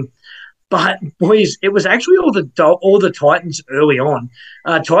 26-14. But, boys, it was actually all the Titans early on.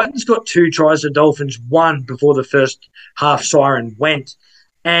 Titans got 2 tries. The Dolphins 1 before the first half siren went.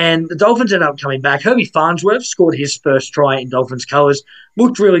 And the Dolphins ended up coming back. Herbie Farnsworth scored his first try in Dolphins colours.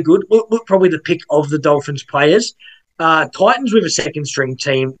 Looked really good. Looked probably the pick of the Dolphins players. Titans with a second-string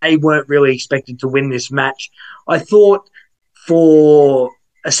team, they weren't really expected to win this match. I thought for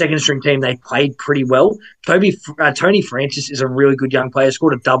a second-string team, they played pretty well. Tony Francis is a really good young player.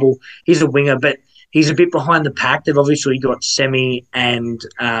 Scored a double. He's a winger, but he's a bit behind the pack. They've obviously got Semi and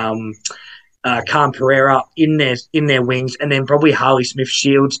Khan Pereira in their wings, and then probably Harley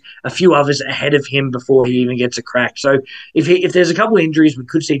Smith-Shields, a few others ahead of him before he even gets a crack. So if there's a couple of injuries, we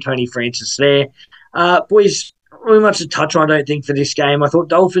could see Tony Francis there. Boys, really much to touch on, I don't think, for this game. I thought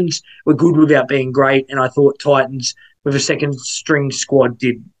Dolphins were good without being great, and I thought Titans with a second-string squad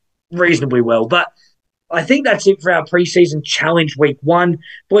did reasonably well. But I think that's it for our preseason challenge week 1.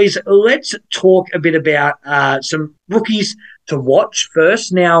 Boys, let's talk a bit about some rookies to watch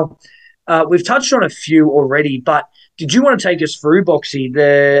first. Now, we've touched on a few already, but did you want to take us through, Boxy,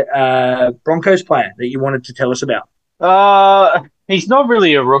 the Broncos player that you wanted to tell us about? He's not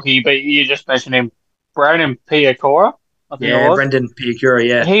really a rookie, but you just mentioned him, Brendan Piakura. Brendan Piakura,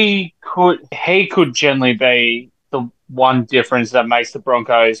 yeah. He could generally be the one difference that makes the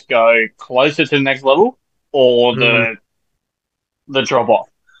Broncos go closer to the next level or the drop off.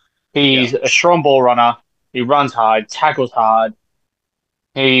 He's a strong ball runner. He runs hard, tackles hard.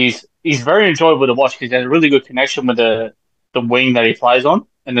 He's very enjoyable to watch because he has a really good connection with the wing that he plays on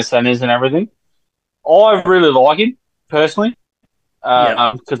and the centers and everything. I really like him personally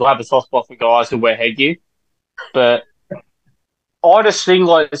because I have a soft spot for guys who wear headgear. But I just think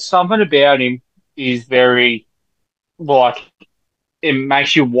like something about him is very it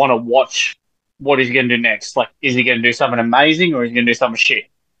makes you want to watch what he's going to do next. Like, is he going to do something amazing or is he going to do something shit?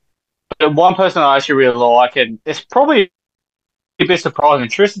 But one person I actually really like, and it's probably a bit surprising,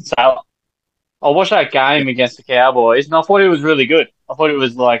 Tristan Sailor. I watched that game against the Cowboys, and I thought he was really good. I thought it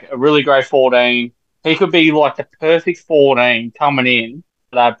was like a really great 14. He could be like the perfect 14 coming in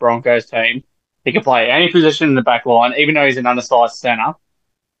for that Broncos team. He could play any position in the back line, even though he's an undersized center.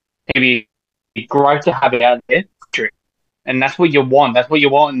 He'd be great to have out there. And that's what you want. That's what you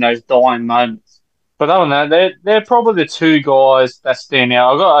want in those dying moments. But other than that, they're probably the 2 guys that stand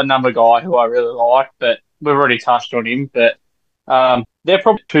out. I've got another guy who I really like, but we've already touched on him. But they're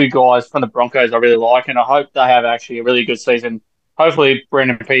probably 2 guys from the Broncos I really like, and I hope they have actually a really good season. Hopefully,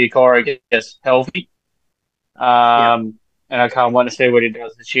 Brendan Piakura gets healthy. And I can't wait to see what he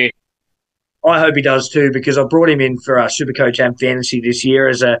does this year. I hope he does too, because I brought him in for Supercoach and Fantasy this year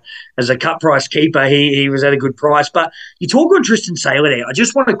as a cut price keeper. He was at a good price. But you talk on Tristan Sailor there. I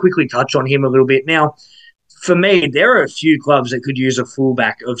just want to quickly touch on him a little bit. Now, for me, there are a few clubs that could use a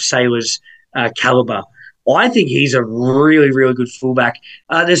fullback of Sailor's caliber. I think he's a really, really good fullback.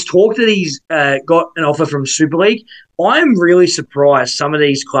 There's talk that he's got an offer from Super League. I'm really surprised some of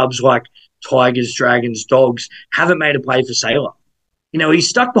these clubs like Tigers, Dragons, Dogs haven't made a play for Sailor. You know, he's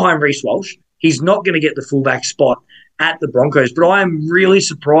stuck behind Reece Walsh. He's not going to get the fullback spot at the Broncos, but I'm really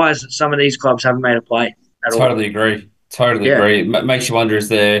surprised that some of these clubs haven't made a play at all. Totally agree. Agree. It makes you wonder, is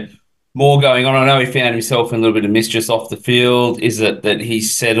there more going on? I know he found himself in a little bit of mischief off the field. Is it that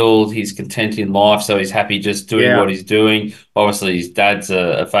he's settled, he's content in life, so he's happy just doing what he's doing? Obviously, his dad's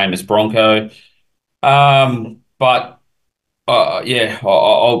a famous Bronco. I'll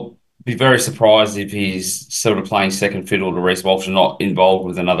be very surprised if he's sort of playing second fiddle to Reece Walsh and not involved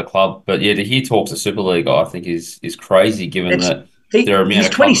with another club. But yeah, to hear talks of Super League, I think is crazy, given that there are a amount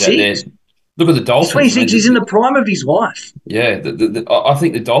of clubs out there. Look at the Dolphins. He's 26. He's in the prime of his life. Yeah, I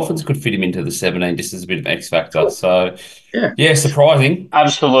think the Dolphins could fit him into the 17 just as a bit of X factor. So, yeah, surprising.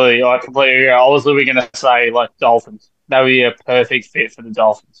 Absolutely, I completely agree. I was literally going to say like Dolphins. That would be a perfect fit for the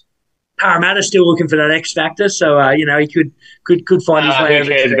Dolphins. Parramatta's still looking for that X factor, so he could find his way over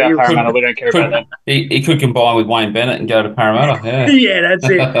to Parramatta. We don't care about them. He could combine with Wayne Bennett and go to Parramatta. Yeah, yeah, that's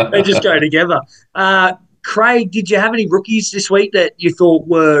it. They just go together. Craig, did you have any rookies this week that you thought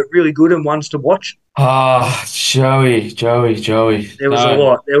were really good and ones to watch? Joey. There was a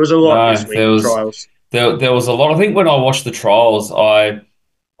lot. There was a lot this week in trials. There was a lot. I think when I watched the trials, I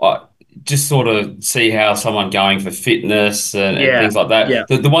just sort of see how someone going for fitness and things like that. Yeah.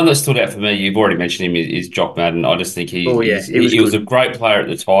 The one that stood out for me, you've already mentioned him, is Jock Madden. I just think he was a great player at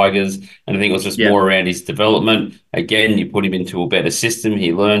the Tigers, and I think it was just more around his development. Again, you put him into a better system,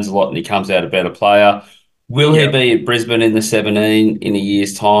 he learns a lot and he comes out a better player. Will he be at Brisbane in the 17 in a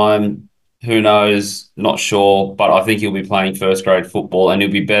year's time? Who knows? Not sure, but I think he'll be playing first grade football and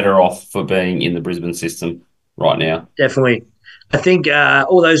he'll be better off for being in the Brisbane system right now. Definitely. I think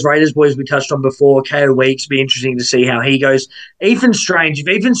all those Raiders boys we touched on before, KO Weeks, be interesting to see how he goes. Ethan Strange, if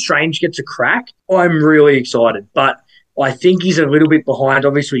Ethan Strange gets a crack, I'm really excited. But I think he's a little bit behind.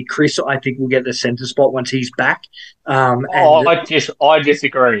 Obviously, Chris, I think, will get the centre spot once he's back. I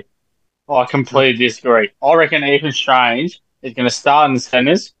disagree. I completely disagree. I reckon Ethan Strange is going to start in the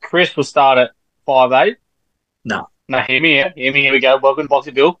centres. Chris will start at 5'8". No, hear me out. Here we go. Welcome to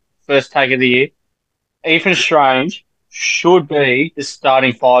Boxing Bill. First take of the year. Ethan Strange should be the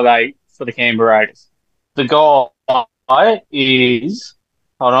starting 5'8" for the Canberra Raiders. The guy is,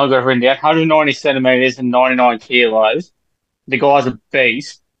 hold on, I've got it written down, 190 centimetres and 99 kilos. The guy's a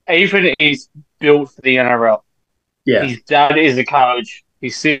beast. Ethan is built for the NRL. Yeah. His dad is a coach.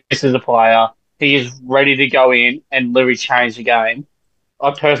 His sister is a player. He is ready to go in and literally change the game.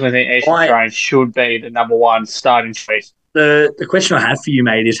 I personally think Ethan Strange should be the number one starting choice. The question I have for you,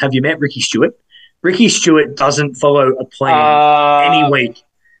 mate, is have you met Ricky Stewart? Ricky Stewart doesn't follow a plan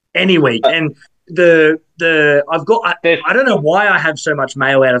any week. And I've got I don't know why I have so much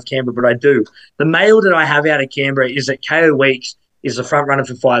mail out of Canberra, but I do. The mail that I have out of Canberra is that KO Weeks is the front runner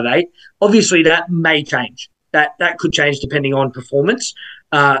for 5'8". Obviously, that may change. That could change depending on performance.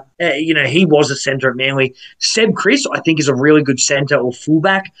 He was a centre at Manly. Seb Chris, I think, is a really good centre or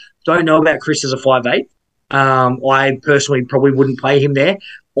fullback. Don't know about Chris as a 5'8". I personally probably wouldn't play him there.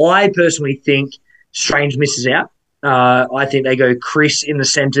 I personally think Strange misses out. I think they go Chris in the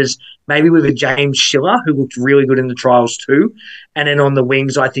centres, maybe with a James Schiller, who looked really good in the trials too. And then on the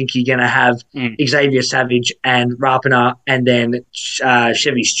wings, I think you're going to have Xavier Savage and Rapana and then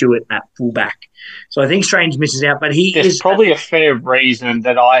Chevy Stewart at fullback. So I think Strange misses out, but There's probably a fair reason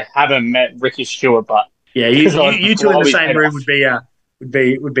that I haven't met Ricky Stewart, but yeah, you two in the same room would be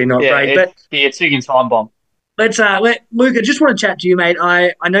not great. But a ticking time bomb. Let's Luke. I just want to chat to you, mate.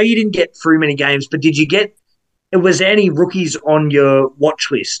 I know you didn't get through many games, but was there any rookies on your watch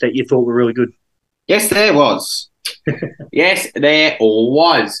list that you thought were really good? Yes, there was.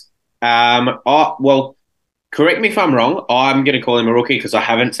 Well, correct me if I'm wrong. I'm going to call him a rookie because I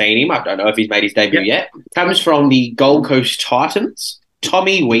haven't seen him. I don't know if he's made his debut yet. Comes from the Gold Coast Titans,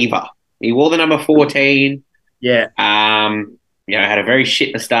 Tommy Weaver. He wore the number 14. Yeah. Had a very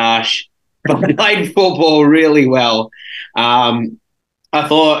shit moustache, but played football really well. I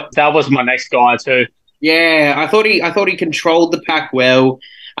thought that was my next guy too. Yeah, I thought he controlled the pack well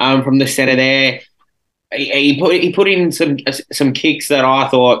from the centre there. He put in some kicks that I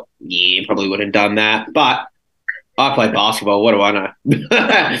thought, probably wouldn't have done that. But I play basketball. What do I know?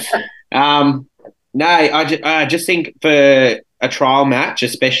 I just think for a trial match,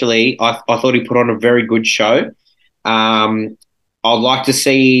 especially, I thought he put on a very good show. I'd like to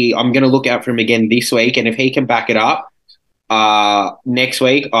see. I'm going to look out for him again this week, and if he can back it up next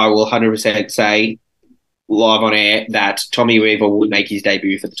week, I will 100% say live on air that Tommy Weaver will make his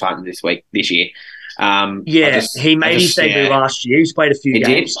debut for the Titans this year. He made his debut last year. He's played a few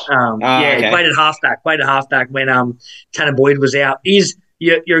games. He played at halfback. When Tanner Boyd was out.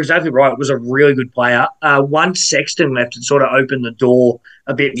 You're exactly right. It was a really good player. Once Sexton left, it sort of opened the door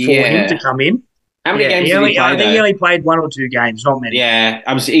a bit for him to come in. How many games did he play, I think he only played 1 or 2 games, not many. Yeah,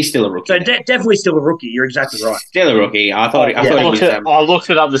 he's still a rookie. So definitely still a rookie. You're exactly right. Still a rookie. I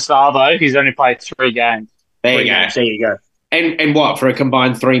looked it up the star, though. He's only played 3 games. There you go. And what, for a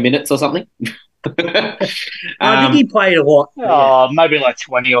combined 3 minutes or something? I think he played a lot. Maybe like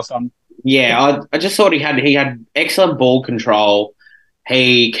 20 or something. Yeah, I just thought he had excellent ball control.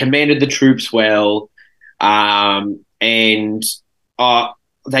 He commanded the troops well.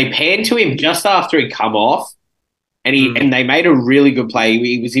 They panned to him just after he'd come off, and they made a really good play.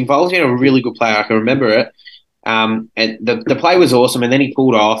 He was involved in a really good play. I can remember it. And the play was awesome, and then he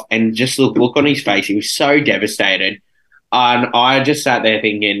pulled off, and just look on his face. He was so devastated. And I just sat there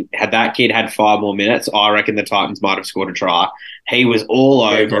thinking, had that kid had 5 more minutes, I reckon the Titans might have scored a try. He was all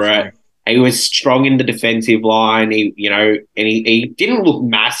over it. He was strong in the defensive line. He didn't look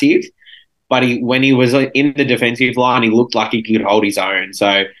massive, but when he was in the defensive line, he looked like he could hold his own.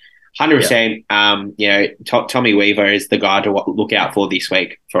 So, 100%. Tommy Weaver is the guy to look out for this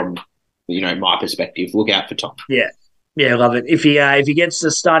week from my perspective. Look out for Tom. Yeah, I love it. If he gets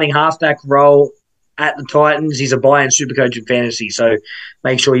the starting halfback role at the Titans, he's a buy in Supercoach and Fantasy. So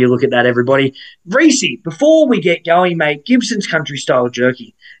make sure you look at that, everybody. Reese, before we get going, mate, Gibson's Country Style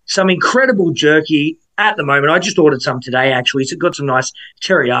Jerky. Some incredible jerky at the moment. I just ordered some today, actually. It's got some nice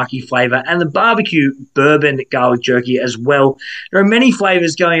teriyaki flavour and the barbecue bourbon garlic jerky as well. There are many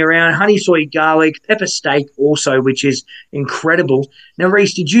flavours going around. Honey soy garlic, pepper steak also, which is incredible. Now,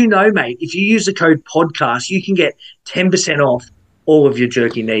 Reese, did you know, mate, if you use the code podcast, you can get 10% off all of your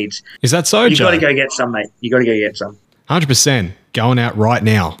jerky needs. Is that so, Joe? You got to go get some, mate. You got to go get some. 100%. Going out right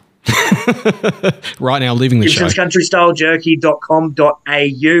now. Right now, leaving the show.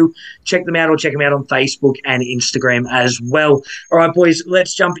 GibsonsCountryStyleJerky.com.au. Check them out or check them out on Facebook and Instagram as well. All right, boys,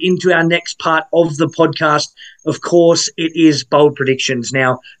 let's jump into our next part of the podcast. Of course, it is bold predictions.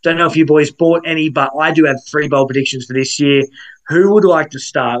 Now, don't know if you boys bought any, but I do have 3 bold predictions for this year. Who would like to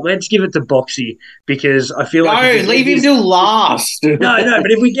start? Let's give it to Boxy because I feel like... No, leave him till last. No, but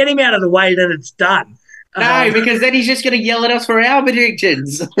if we get him out of the way, then it's done. No, because then he's just going to yell at us for our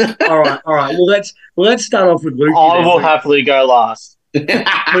predictions. All right. Well, let's start off with Luke. I will happily go last.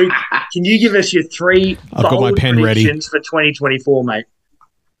 Luke, can you give us your 3 bold predictions for 2024, mate?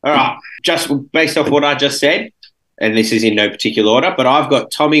 All right. Just based off what I just said, and this is in no particular order, but I've got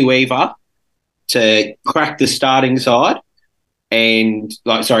Tommy Weaver to crack the starting side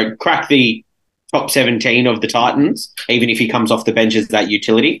crack the top 17 of the Titans, even if he comes off the bench as that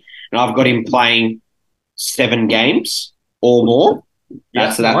utility. And I've got him playing 7 games or more.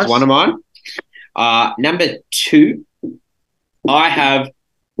 That's nice. One of mine. Number 2, I have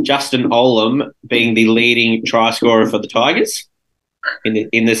Justin Olam being the leading try scorer for the Tigers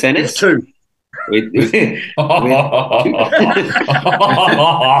in the sentence. 2. And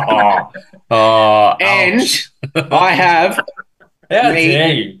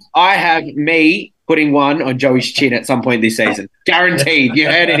I have me putting 1 on Joey's chin at some point this season. Guaranteed. You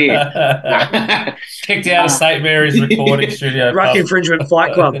heard it here. Kicked out of St. Mary's recording studio. Ruck Infringement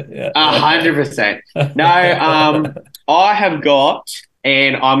Fight Club. 100%. No, I have got,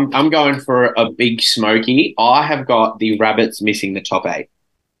 and I'm going for a big smoky, I have got the Rabbits missing the top 8.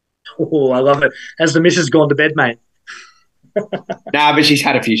 Oh, I love it. Has the missus gone to bed, mate? Nah, but she's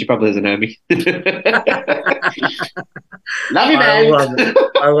had a few. She probably doesn't know me. Love you, man.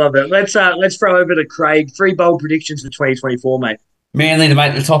 I love it. Let's throw over to Craig. 3 bold predictions for 2024, mate. Manly to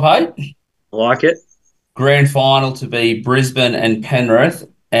make the top 8. Like it. Grand final to be Brisbane and Penrith,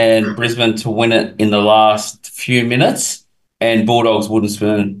 and Brisbane to win it in the last few minutes, and Bulldogs wooden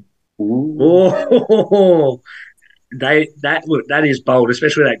spoon. Oh, that is bold,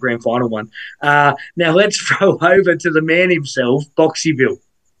 especially that grand final one. Now let's throw over to the man himself, Boxy Bill.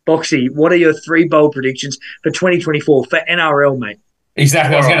 Boxy, what are your 3 bold predictions for 2024 for NRL, mate?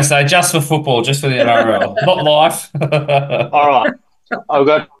 Exactly. I was going to say just for football, just for the NRL, not life. All right. I've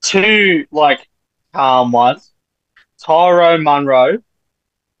got 2 calm ones. Tyrone Munro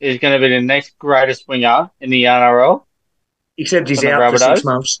is going to be the next greatest winger in the NRL. Except he's out for 6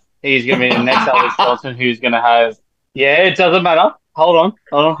 months. He's going to be the next Alex Johnson, who's going to have... Yeah, it doesn't matter. Hold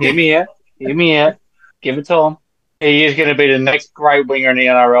on. Hear me out. Give it to him. He is going to be the next great winger in the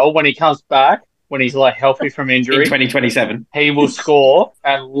NRL. When he comes back, when he's healthy from injury... In 2027. He will score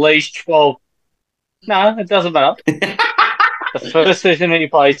at least 12... No, it doesn't matter. The first season that he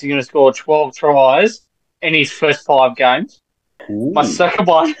plays, he's going to score 12 tries in his first 5 games. Ooh. My second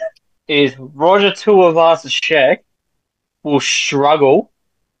one is Roger Tuivasa-Sheck will struggle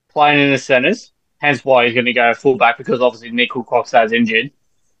playing in the centres, hence why he's going to go fullback because obviously Nickel Krokstad's injured.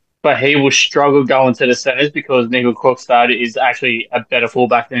 But he will struggle going to the centres because Nickel Krokstad is actually a better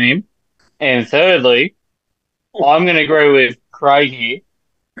fullback than him. And thirdly, I'm going to agree with Craig here.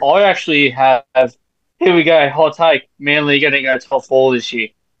 I actually have, here we go, hot take, Manly going to go top 4 this year.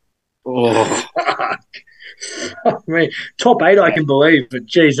 Oh. I mean, top 8 I can believe, but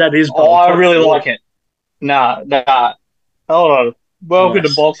geez, that is bold. I Top really 4. like it. Nah. Hold on. Welcome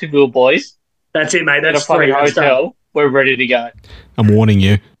Nice. to Boxingville, boys. That's it, mate. At a That's fucking 3. That's done. hotel. We're ready to go. I'm warning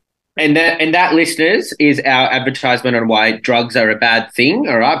you. And that, listeners, is our advertisement on why drugs are a bad thing.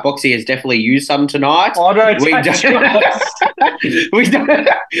 All right, Boxy has definitely used some tonight. I don't We take drugs. we don't.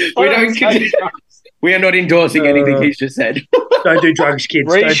 We are not endorsing anything he's just said. Don't do drugs, kids.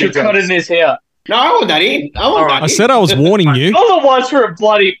 Don't Reece, do you're drugs. cutting this out. No, I want that in. I said I was warning you. You're the ones for a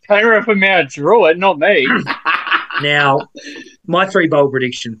bloody Penrith and Mount Druitt, not me. Now, my 3 bold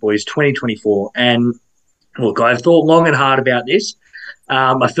predictions, boys, 2024. And look, I've thought long and hard about this.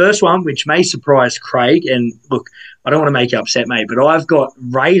 My first one, which may surprise Craig, and look, I don't want to make you upset, mate, but I've got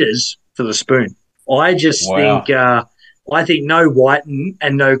Raiders for the spoon. I just think no Whiten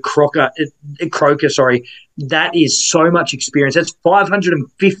and no Croker. That is so much experience. That's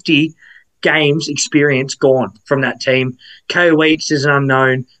 550 games experience gone from that team. Ko Weeks is an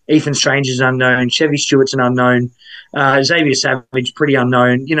unknown. Ethan Strange is unknown. Chevy Stewart's an unknown. Xavier Savage, pretty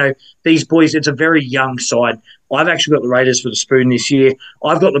unknown. You know, these boys, it's a very young side. I've actually got the Raiders for the spoon this year.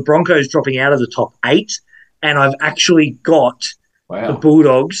 I've got the Broncos dropping out of the top 8, and I've actually got the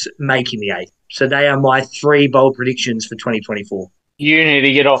Bulldogs making the 8. So they are my 3 bold predictions for 2024. You need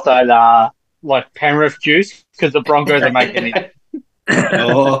to get off that Penrith juice because the Broncos are making it.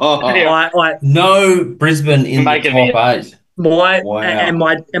 No Brisbane in the top 8.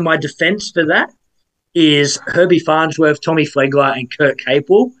 My defence for that is Herbie Farnsworth, Tommy Flegler, and Kurt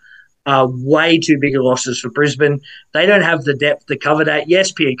Capewell are way too big a losses for Brisbane. They don't have the depth to cover that.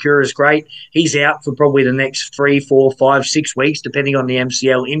 Yes, Piakura is great. He's out for probably the next 3, 4, 5, 6 weeks, depending on the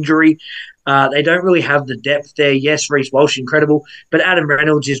MCL injury. They don't really have the depth there. Yes, Reece Walsh, incredible. But Adam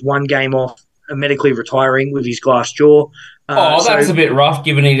Reynolds is 1 game off medically retiring with his glass jaw. That's a bit rough,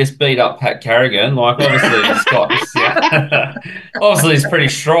 given he just beat up Pat Carrigan. Obviously he's pretty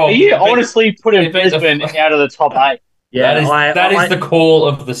strong. He honestly put Brisbane out of the top 8. Yeah, that is the call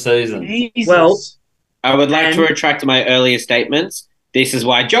of the season. Jesus. Well, I would like to retract my earlier statements. This is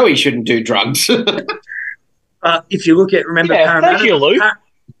why Joey shouldn't do drugs. if you look at, remember,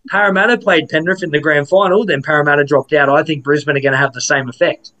 Parramatta played Penrith in the grand final, then Parramatta dropped out. I think Brisbane are going to have the same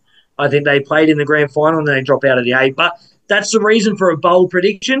effect. I think they played in the grand final and then they drop out of the 8. But that's the reason for a bold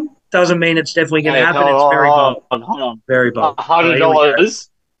prediction. Doesn't mean it's definitely going to happen. It's very bold. Hold on. Very bold.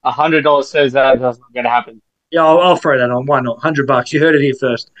 $100 says that's not going to happen. Yeah, I'll throw that on. Why not? $100. You heard it here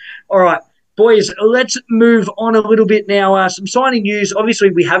first. All right, boys, let's move on a little bit now. Some signing news. Obviously,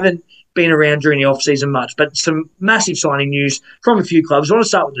 we haven't been around during the off-season much, but some massive signing news from a few clubs. I want to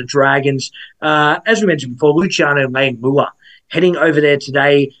start with the Dragons. As we mentioned before, Luciano Leilua heading over there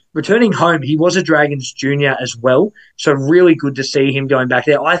today, returning home. He was a Dragons junior as well, so really good to see him going back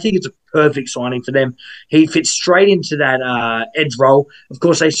there. I think it's a perfect signing for them. He fits straight into that edge role. Of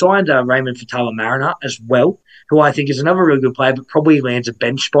course, they signed Raymond Fatala-Mariner as well, who I think is another really good player, but probably lands a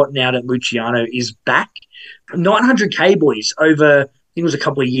bench spot now that Luciano is back. 900K, boys, over, I think it was a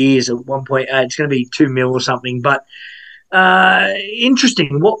couple of years at one point. It's going to be $2 million or something, but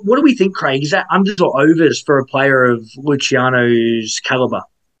interesting. What do we think, Craig? Is that unders or overs for a player of Luciano's caliber?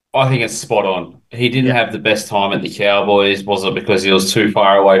 I think it's spot on. He didn't have the best time at the Cowboys. Was it because he was too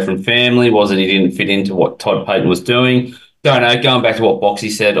far away from family? Was it he didn't fit into what Todd Payton was doing? Don't know. Going back to what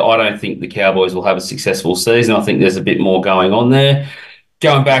Boxy said, I don't think the Cowboys will have a successful season. I think there's a bit more going on there.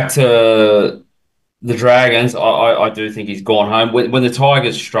 Going back to the Dragons, I do think he's gone home. When the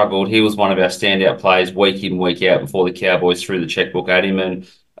Tigers struggled, he was one of our standout players week in, week out before the Cowboys threw the checkbook at him, and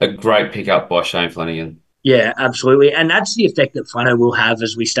a great pickup by Shane Flanagan. Yeah, absolutely. And that's the effect that Flano will have,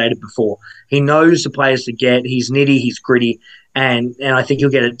 as we stated before. He knows the players to get. He's nitty, he's gritty, and I think he'll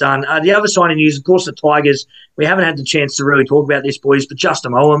get it done. The other signing news, of course, the Tigers. We haven't had the chance to really talk about this, boys, but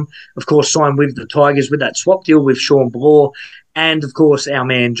Justin Olam, of course, signed with the Tigers with that swap deal with Sean Bloor, and, of course, our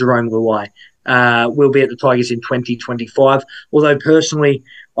man Jerome Luai will be at the Tigers in 2025. Although, personally,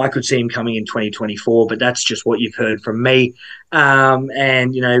 I could see him coming in 2024, but that's just what you've heard from me.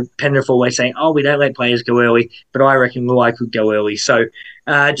 And, you know, Penrith always saying, oh, we don't let players go early, but I reckon Luai could go early. So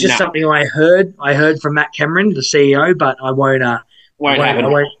something I heard from Matt Cameron, the CEO, but I won't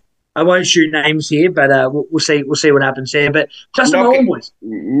I won't shoot names here, but we'll see. We'll see what happens there. But Justin Bowen, boys.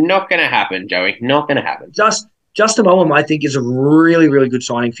 Not going to happen, Joey. Not going to happen. Justin Bowen, I think, is a really, really good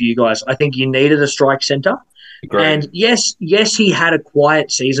signing for you guys. I think you needed a strike centre. Agreed. And yes, he had a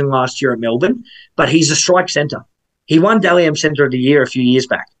quiet season last year at Melbourne, but he's a strike centre. He won Dally M Centre of the Year a few years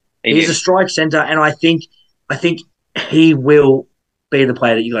back. He's a strike centre, and I think he will be the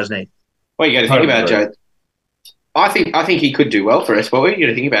player that you guys need. Well, you got to think about it, Joe. I think he could do well for us. But what you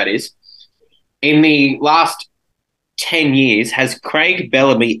got to think about is, in the last 10 years, has Craig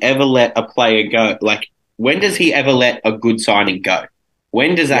Bellamy ever let a player go? Like, when does he ever let a good signing go?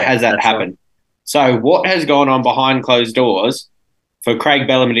 When has that happen? Right. So what has gone on behind closed doors for Craig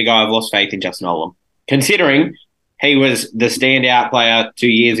Bellamy to go, I've lost faith in Justin Olam? Considering he was the standout player 2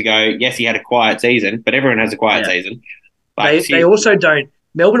 years ago. Yes, he had a quiet season, but everyone has a quiet season. They also don't.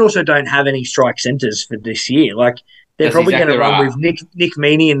 Melbourne also don't have any strike centres for this year. Like, they're probably going to run with Nick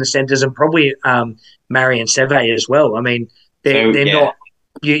Meaney in the centres and probably Marion Seve as well. I mean, they're not.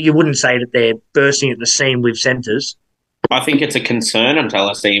 You wouldn't say that they're bursting at the seam with centres. I think it's a concern until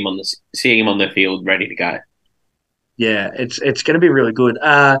I see him on the field ready to go. Yeah, it's going to be really good.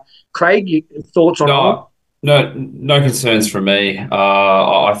 Craig, thoughts on? No concerns from me.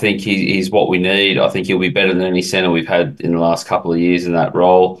 I think he's what we need. I think he'll be better than any centre we've had in the last couple of years in that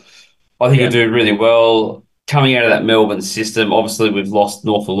role. I think he'll do really well coming out of that Melbourne system. Obviously, we've lost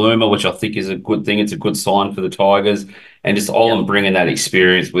Norfoluma, which I think is a good thing. It's a good sign for the Tigers, and just Olam bringing that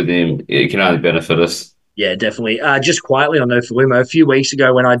experience with him, it can only benefit us. Yeah, definitely. Just quietly on Norfoluma, a few weeks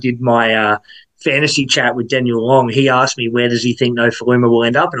ago when I did my fantasy chat with Daniel Long, he asked me where does he think Norfoluma will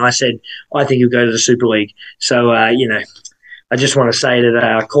end up, and I said I think he'll go to the Super League. So I just want to say that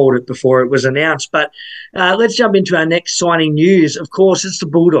I called it before it was announced. But let's jump into our next signing news. Of course, it's the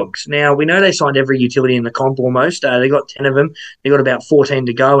Bulldogs. Now, we know they signed every utility in the comp almost. They got 10 of them. They got about 14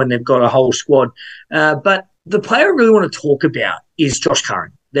 to go, and they've got a whole squad. But the player I really want to talk about is Josh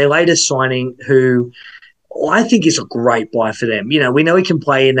Curran, their latest signing, who I think is a great buy for them. You know, we know he can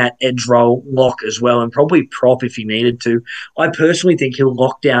play in that edge role, lock as well, and probably prop if he needed to. I personally think he'll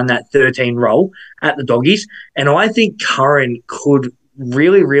lock down that 13 role at the Doggies, and I think Curran could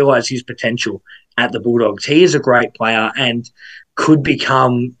really realise his potential at the Bulldogs. He is a great player and could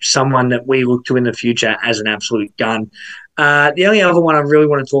become someone that we look to in the future as an absolute gun. The only other one I really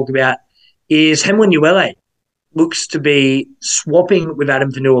want to talk about is Hemlin Uele. Looks to be swapping with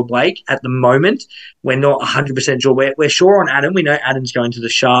Adam Vanua-Blake at the moment. We're not 100% sure. We're sure on Adam. We know Adam's going to the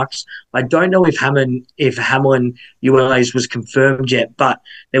Sharks. I don't know if Hamlin Uele's was confirmed yet, but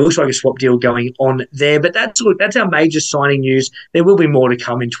there looks like a swap deal going on there. But that's our major signing news. There will be more to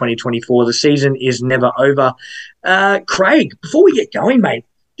come in 2024. The season is never over. Craig, before we get going, mate,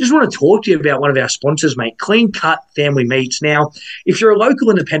 just want to talk to you about one of our sponsors, mate, Clean Cut Family Meats. Now, if you're a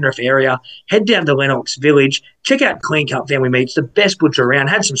local in the Penrith area, head down to Lennox Village, check out Clean Cut Family Meats, the best butcher around.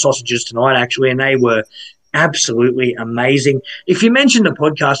 Had some sausages tonight, actually, and they were absolutely amazing. If you mention the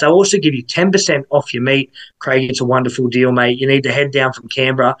podcast, I'll also give you 10% off your meat. Craig, it's a wonderful deal, mate. You need to head down from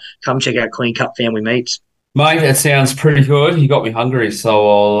Canberra. Come check out Clean Cut Family Meats. Mate, that sounds pretty good. You got me hungry, so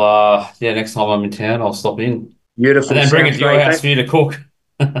I'll, next time I'm in town, I'll stop in. Beautiful. And then bring it to your house for you to cook.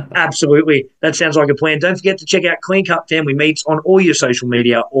 Absolutely. That sounds like a plan. Don't forget to check out Clean Cut Family Meats on all your social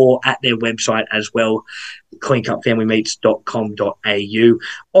media or at their website as well, cleancutfamilymeats.com.au.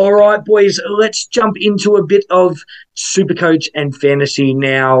 All right, boys, let's jump into a bit of Supercoach and fantasy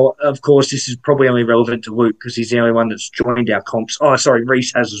now. Of course, this is probably only relevant to Luke because he's the only one that's joined our comps. Oh, sorry,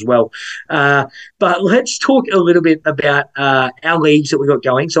 Reese has as well. But let's talk a little bit about our leagues that we got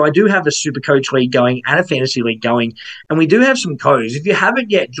going. So I do have a Supercoach league going and a fantasy league going, and we do have some codes. If you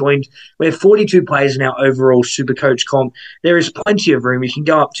haven't yet joined, we have 42 players in our overall Supercoach comp. There is plenty of room. You can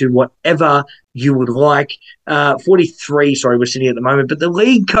go up to whatever you would like. 43, we're sitting at the moment. But the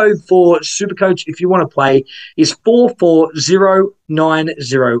league code for Supercoach, if you want to play, is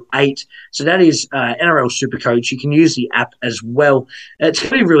 440908. So that is NRL Supercoach. You can use the app as well. It's going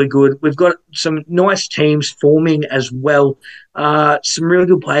to be really good. We've got some nice teams forming as well. Some really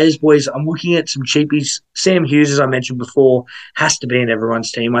good players, boys. I'm looking at some cheapies. Sam Hughes, as I mentioned before, has to be in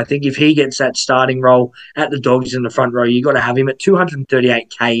everyone's team. I think if he gets that starting role at the Dogs in the front row, you got to have him at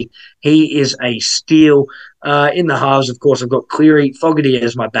 238K. He is a steal. In the halves, of course, I've got Cleary, Fogarty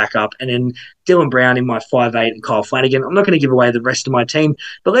as my backup, and then Dylan Brown in my 5'8", and Kyle Flanagan. I'm not going to give away the rest of my team,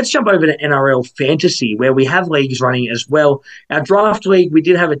 but let's jump over to NRL Fantasy, where we have leagues running as well. Our draft league, we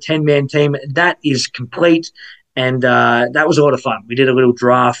did have a 10-man team. That is complete, and that was a lot of fun. We did a little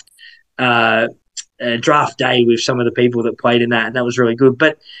draft day with some of the people that played in that, and that was really good.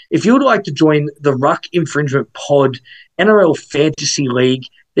 But if you would like to join the Ruck Infringement Pod NRL Fantasy League,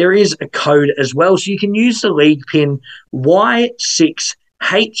 there is a code as well. So you can use the league pin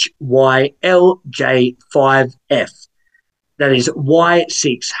Y6HYLJ5F. That is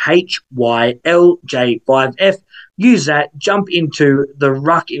Y6HYLJ5F. Use that, jump into the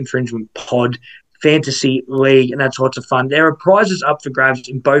Ruck Infringement Pod Fantasy League, and that's lots of fun. There are prizes up for grabs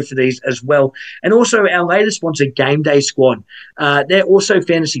in both of these as well. And also our latest sponsor, Game Day Squad. They're also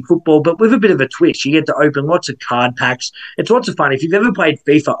fantasy football, but with a bit of a twist. You get to open lots of card packs. It's lots of fun. If you've ever played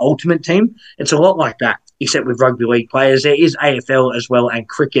FIFA Ultimate Team, it's a lot like that, except with rugby league players. There is AFL as well and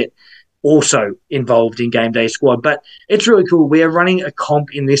cricket also involved in Game Day Squad. But it's really cool. We are running a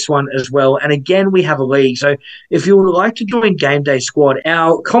comp in this one as well. And again, we have a league. So if you would like to join Game Day Squad,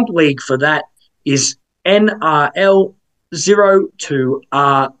 our comp league for that is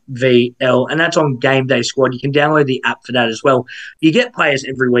NRL02RVL, and that's on Game Day Squad. You can download the app for that as well. You get players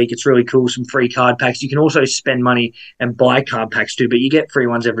every week. It's really cool. Some free card packs. You can also spend money and buy card packs too, but you get free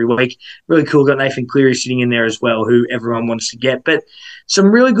ones every week. Really cool. Got Nathan Cleary sitting in there as well, who everyone wants to get. But some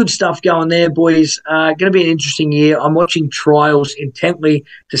really good stuff going there, boys. Going to be an interesting year. I'm watching trials intently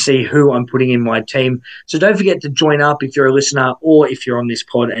to see who I'm putting in my team. So don't forget to join up if you're a listener or if you're on this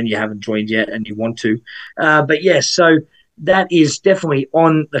pod and you haven't joined yet and you want to. But yes, so that is definitely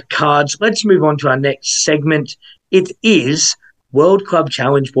on the cards. Let's move on to our next segment. It is World Club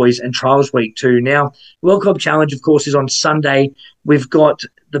Challenge, boys, and Trials Week 2. Now, World Club Challenge, of course, is on Sunday. We've got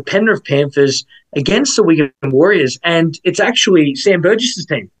the Penrith Panthers against the Wigan Warriors, and it's actually Sam Burgess'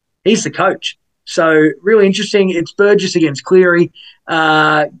 team. He's the coach. So really interesting. It's Burgess against Cleary.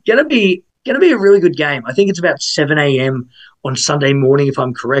 Gonna be a really good game. I think it's about 7 a.m. on Sunday morning, if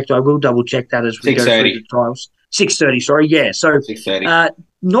I'm correct. I will double check that as we go through the trials. 6:30, sorry. Yeah, so 6:30.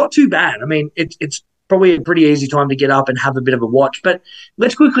 Not too bad. I mean, it's probably a pretty easy time to get up and have a bit of a watch. But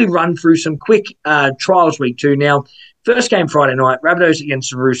let's quickly run through some quick Trials Week 2. Now, first game Friday night, Rabbitohs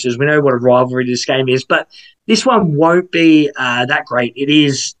against the Roosters. We know what a rivalry this game is, but this one won't be that great. It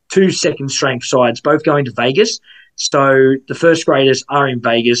is two second-strength sides, both going to Vegas. So the first graders are in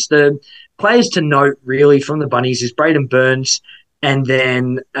Vegas. The players to note, really, from the Bunnies is Braden Burns, and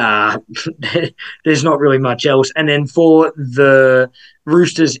then there's not really much else. And then for the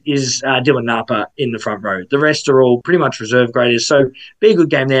Roosters is Dylan Napa in the front row. The rest are all pretty much reserve graders. So be a good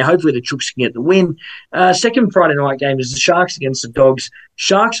game there. Hopefully the Chooks can get the win. Second Friday night game is the Sharks against the Dogs.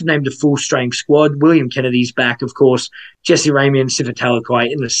 Sharks have named a full-strength squad. William Kennedy's back, of course. Jesse Ramien and Sifa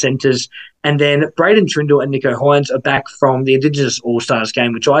Talakai in the centres. And then Braden Trindle and Nico Hines are back from the Indigenous All-Stars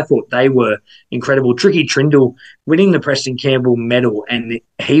game, which I thought they were incredible. Tricky Trindle winning the Preston Campbell medal, and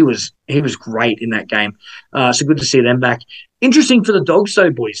he was great in that game. So good to see them back. Interesting for the Dogs,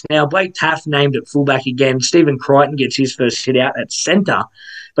 though, boys. Now, Blake Taaffe named at fullback again. Stephen Crichton gets his first hit out at centre.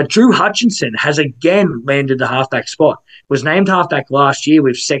 But Drew Hutchinson has again landed the halfback spot. Was named halfback last year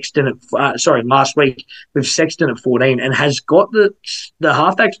with Sexton at last week with Sexton at 14, and has got the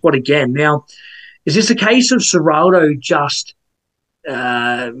halfback spot again. Now, is this a case of Ciraldo just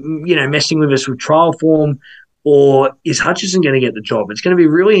messing with us with trial form, or is Hutchinson going to get the job? It's going to be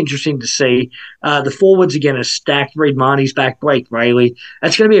really interesting to see. The forwards again are stacked. Reid Marnie's back, Blake Rayleigh.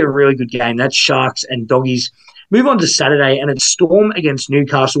 That's going to be a really good game. That's Sharks and Doggies. Move on to Saturday, and it's Storm against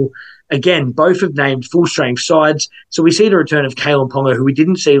Newcastle. Again, both have named full-strength sides. So we see the return of Kalen Ponga, who we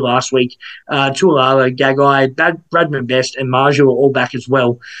didn't see last week. Tualala, Gagai, Bradman Best, and Marju are all back as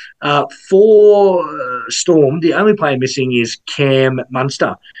well. For Storm, the only player missing is Cam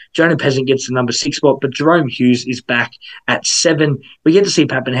Munster. Jonah Peasant gets the number 6 spot, but Jerome Hughes is back at 7. We get to see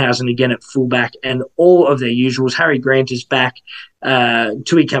Pappenhausen again at fullback, and all of their usuals. Harry Grant is back.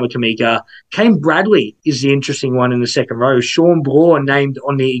 Tui Kamakamika. Kane Bradley is the interesting one in the second row. Sean Bloor named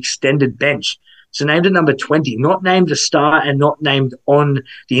on the extended bench. So named at number 20, not named a star and not named on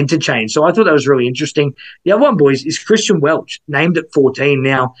the interchange. So I thought that was really interesting. The other one, boys, is Christian Welch, named at 14.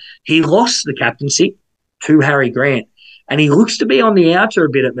 Now, he lost the captaincy to Harry Grant, and he looks to be on the outer a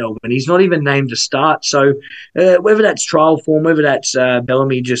bit at Melbourne. He's not even named to start. So whether that's trial form, whether that's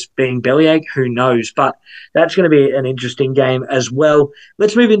Bellamy just being bellyache, who knows? But that's going to be an interesting game as well.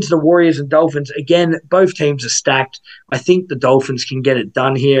 Let's move into the Warriors and Dolphins. Again, both teams are stacked. I think the Dolphins can get it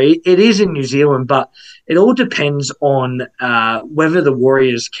done here. It is in New Zealand, but it all depends on whether the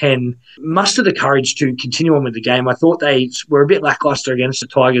Warriors can muster the courage to continue on with the game. I thought they were a bit lackluster against the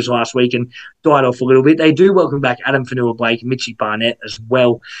Tigers last week and died off a little bit. They do welcome back Adam Fanua-Blake and Mitchy Barnett as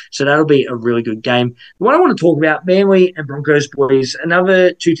well. So that'll be a really good game. The one I want to talk about, Manly and Broncos, boys,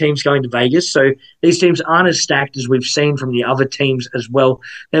 another two teams going to Vegas. So these teams aren't as stacked as we've seen from the other teams as well.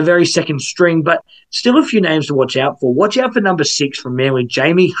 They're very second string, but still a few names to watch out for. Watch out for number 6 from Manly,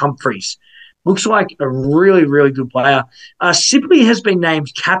 Jamie Humphreys. Looks like a really, really good player. Sipley has been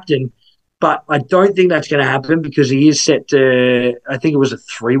named captain, but I don't think that's going to happen because he is set to, I think it was a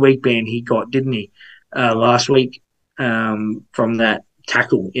 3-week ban he got, didn't he, last week from that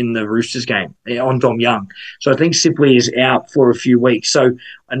tackle in the Roosters game on Dom Young. So I think Sipley is out for a few weeks. So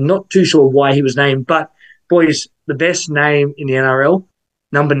I'm not too sure why he was named. But, boys, the best name in the NRL,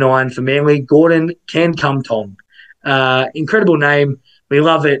 number 9 for Manly, Gordon Can Come Tong. Incredible name. We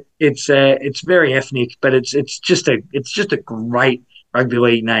love it. It's very ethnic, but it's just a great rugby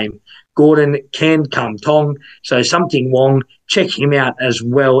league name. Gordon Can Come Tong. So something Wong. Check him out as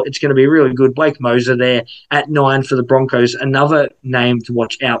well. It's going to be really good. Blake Moser there at 9 for the Broncos. Another name to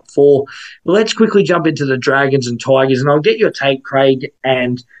watch out for. Let's quickly jump into the Dragons and Tigers, and I'll get your take, Craig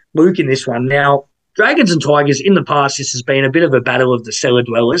and Luke, in this one. Now, Dragons and Tigers, in the past, this has been a bit of a battle of the cellar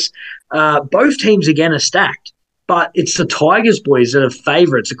dwellers. Both teams, again, are stacked. But it's the Tigers, boys, that are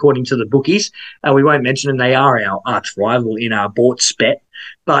favourites according to the bookies. We won't mention them. They are our arch rival in our Bort's bet.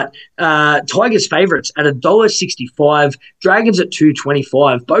 But Tigers favourites at $1.65, Dragons at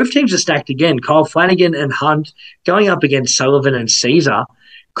 $2.25. Both teams are stacked again. Kyle Flanagan and Hunt going up against Sullivan and Caesar.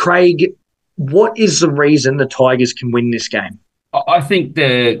 Craig, what is the reason the Tigers can win this game? I think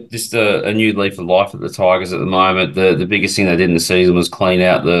they're just a new leaf of life at the Tigers at the moment. The biggest thing they did in the season was clean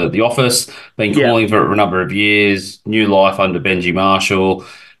out the office. Been calling for it for a number of years. New life under Benji Marshall.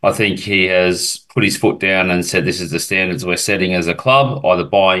 I think he has put his foot down and said this is the standards we're setting as a club, either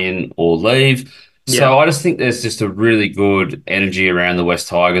buy in or leave. So I just think there's just a really good energy around the West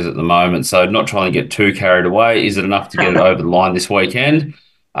Tigers at the moment. So not trying to get too carried away. Is it enough to get it over the line this weekend?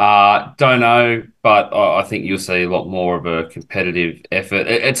 Don't know, but I think you'll see a lot more of a competitive effort.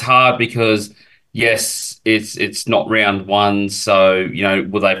 It's hard because, yes, it's not round one, so,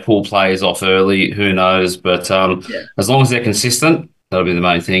 will they pull players off early? Who knows? But as long as they're consistent, that'll be the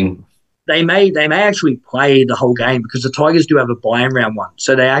main thing. They may actually play the whole game because the Tigers do have a bye in round one,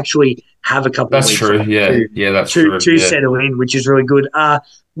 so they actually have a couple of weeks. That's true, that's true. To settle in, which is really good.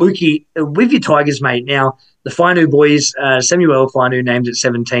 Lukey, with your Tigers, mate, now, the Fainu boys, Samuel Fainu named at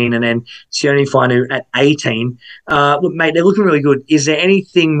 17 and then Sione Fainu at 18. Look, mate, they're looking really good. Is there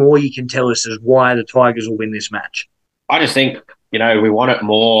anything more you can tell us as why the Tigers will win this match? I just think, we want it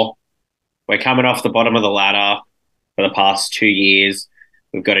more. We're coming off the bottom of the ladder for the past 2 years.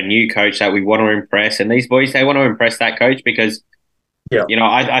 We've got a new coach that we want to impress. And these boys, they want to impress that coach because,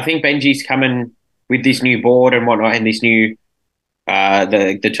 I think Benji's coming with this new board and whatnot and this new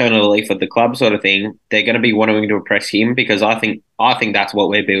the turn of the leaf of the club sort of thing. They're going to be wanting to impress him because I think that's what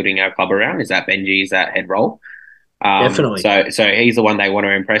we're building our club around, is that Benji is that head role. Definitely. So he's the one they want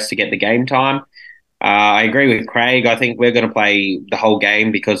to impress to get the game time. I agree with Craig. I think we're going to play the whole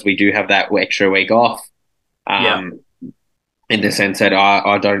game because we do have that extra week off. In the sense that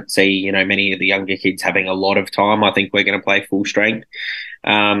I don't see, many of the younger kids having a lot of time. I think we're going to play full strength.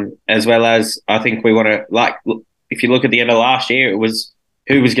 As well as I think we want to, if you look at the end of last year, it was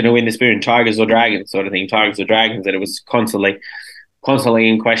who was going to win the spoon, Tigers or Dragons sort of thing, Tigers or Dragons, and it was constantly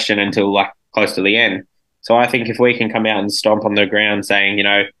in question until close to the end. So I think if we can come out and stomp on the ground saying,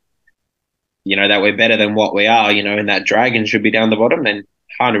 that we're better than what we are, and that Dragons should be down the bottom, then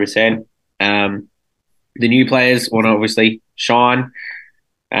 100%. The new players want to obviously shine.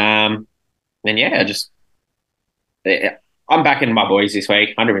 I'm backing my boys this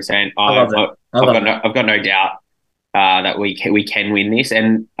week, 100%. I've got no doubt that we can win this.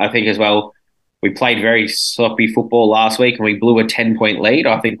 And I think as well, we played very sloppy football last week and we blew a 10-point lead.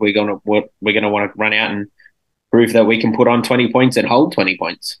 I think we're gonna want to run out and prove that we can put on 20 points and hold 20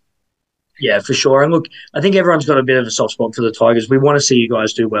 points. Yeah, for sure. And look, I think everyone's got a bit of a soft spot for the Tigers. We want to see you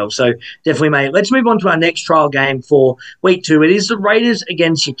guys do well. So definitely, mate. Let's move on to our next trial game for week 2. It is the Raiders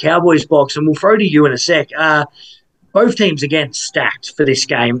against your Cowboys box, and we'll throw to you in a sec. Both teams, again, stacked for this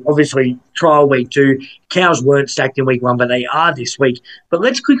game. Obviously, trial week 2. Cows weren't stacked in week 1, but they are this week. But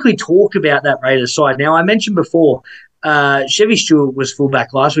let's quickly talk about that Raiders side. Now, I mentioned before, Chevy Stewart was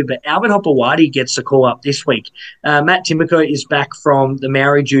fullback last week, but Alvin Hopewadi gets the call up this week. Matt Timoko is back from the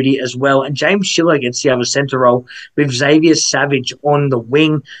Maori duty as well, and James Schiller gets the other centre role with Xavier Savage on the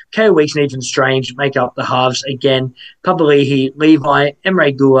wing. Kale Weeks and Ethan Strange make up the halves again. Papali'i, Levi,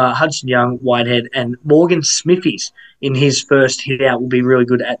 Emre Gua, Hudson Young, Whitehead, and Morgan Smithies in his first hit out will be really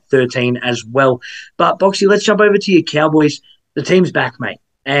good at 13 as well. But, Boxy, let's jump over to your Cowboys. The team's back, mate.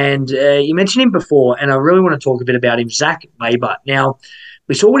 And you mentioned him before, and I really want to talk a bit about him, Zach Labour. Now,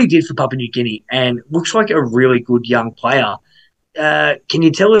 we saw what he did for Papua New Guinea, and looks like a really good young player. Can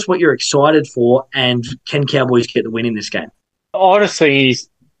you tell us what you're excited for, and can Cowboys get the win in this game? Honestly,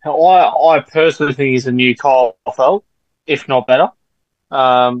 I personally think he's a new Kyle Feldt, if not better.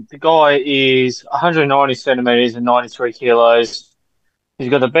 The guy is 190 centimeters and 93 kilos. He's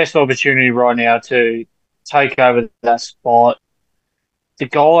got the best opportunity right now to take over that spot. The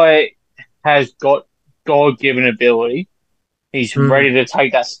guy has got God-given ability. He's ready to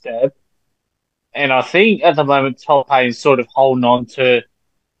take that step. And I think at the moment, Top Hayden's sort of holding on to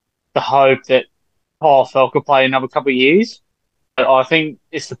the hope that Kyle Feldt could play another couple of years. But I think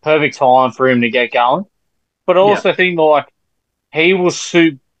it's the perfect time for him to get going. But I also think, like, he will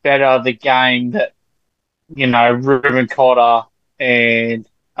suit better the game that, Ruben Cotter and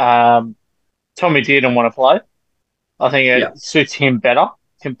Tommy didn't want to play. I think it suits him better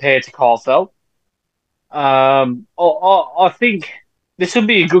compared to Kyle Feldt. I think this will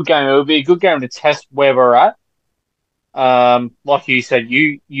be a good game. It will be a good game to test where we're at. Like you said,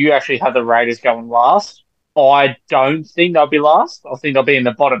 you actually have the Raiders going last. I don't think they'll be last. I think they'll be in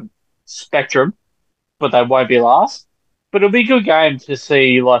the bottom spectrum, but they won't be last. But it'll be a good game to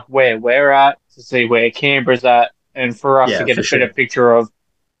see like where we're at, to see where Canberra's at, and for us to get a better picture of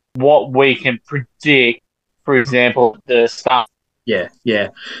what we can predict. For example, the start. Yeah.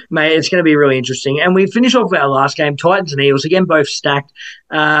 Mate, it's going to be really interesting. And we finish off with our last game, Titans and Eels, again, both stacked.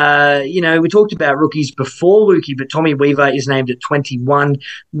 We talked about rookies before Lukey, but Tommy Weaver is named at 21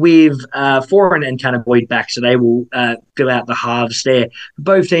 with Foran and Tanner Boyd back, so they will fill out the halves there.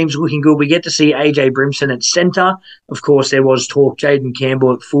 Both teams looking good. We get to see AJ Brimson at centre. Of course, there was talk, Jaden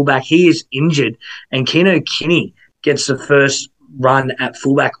Campbell at fullback. He is injured. And Keno Kinney gets the first run at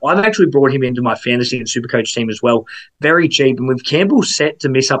fullback. I've actually brought him into my fantasy and Supercoach team as well. Very cheap. And with Campbell set to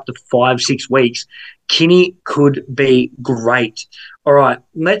miss up to 5-6 weeks, Kinney could be great. All right,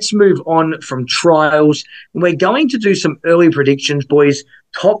 let's move on from trials. We're going to do some early predictions, boys.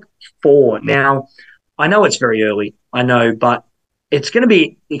 Top 4. Now, I know it's very early. I know, but it's going to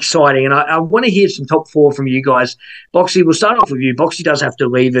be exciting, and I want to hear some top 4 from you guys. Boxy, we'll start off with you. Boxy does have to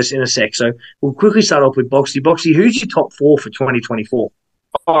leave us in a sec, so we'll quickly start off with Boxy. Boxy, who's your top 4 for 2024?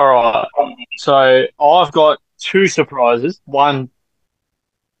 All right. So I've got 2 surprises. One,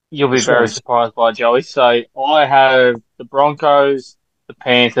 you'll be very surprised by, Joey. So I have the Broncos, the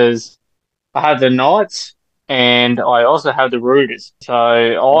Panthers, I have the Knights, and I also have the Roosters. So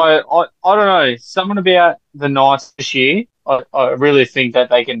I don't know, something about the Knights this year. I really think that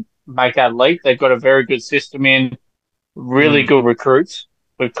they can make that leap. They've got a very good system in, really good recruits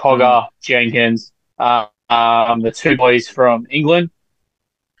with Cogger, Jenkins, the 2 boys from England.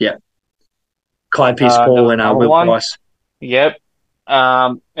 Yeah. Kai Pearce-Paul and Will Price. Yep.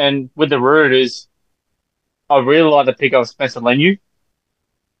 And with the Roosters, I really like the pick of Spencer Leniu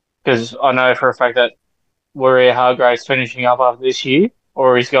because I know for a fact that Warrior Hargrave's finishing up after this year,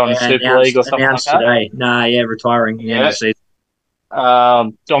 or he's going to Super League or something like that. Today. retiring. Yeah.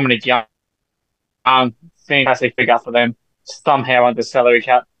 Dominic Young, fantastic pick up for them. Somehow under salary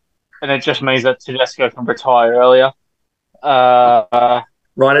cap, and it just means that Tedesco can retire earlier.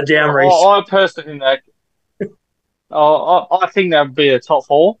 Write it down, Reece. I personally think that. I think that would be a top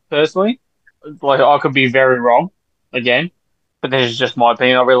 4 personally. Like I could be very wrong again, but this is just my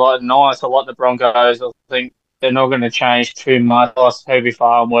opinion. I really like the Knights. I like the Broncos. I think they're not going to change too much. I lost Toby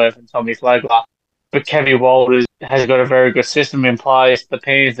Farnworth and Tommy Flagler. But Kevin Walters has got a very good system in place. The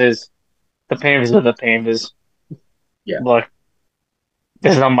Panthers are the Panthers. Yeah. Like,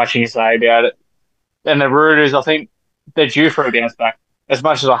 there's not much you can say about it. And the Roosters, I think they're due for a bounce back. As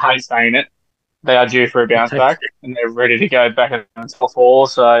much as I hate saying it, they are due for a bounce back. And they're ready to go back in the top 4.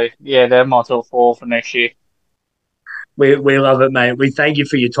 So, yeah, they're my top 4 for next year. We love it, mate. We thank you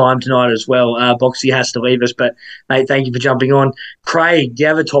for your time tonight as well. Boxy has to leave us, but, mate, thank you for jumping on. Craig, do you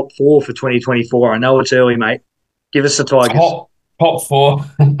have a top 4 for 2024? I know it's early, mate. Give us the Tigers. Top 4?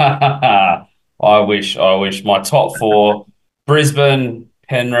 I wish. My top 4, Brisbane,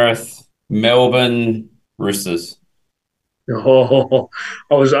 Penrith, Melbourne, Roosters. Oh,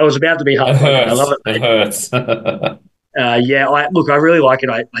 I was about to be hard. I love it, mate. It hurts. I really like it.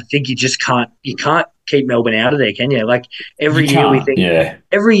 I think you can't keep Melbourne out of there, can you? Like every year we think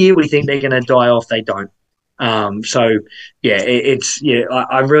they're going to die off, they don't. I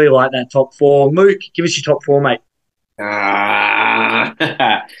really like that top 4. Mook, give us your top 4, mate.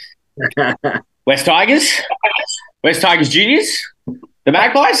 West Tigers Juniors, the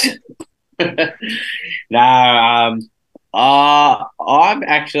Magpies. No, I'm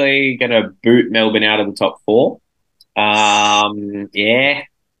actually going to boot Melbourne out of the top 4. I've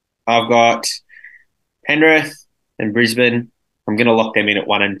got Penrith and Brisbane. I'm going to lock them in at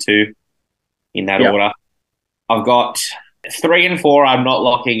 1 and 2 in that order. I've got 3 and 4. I'm not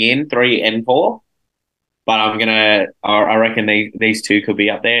locking in 3 and 4, but I reckon these 2 could be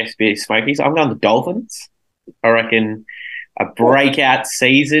up there. It's a bit smoky. So I'm going the Dolphins. I reckon a breakout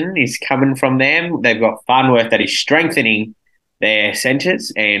season is coming from them. They've got Farnworth that is strengthening their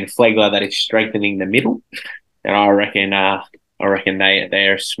centres and Flegler that is strengthening the middle. And I reckon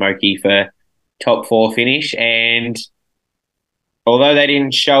they're smoky for top 4 finish. And although they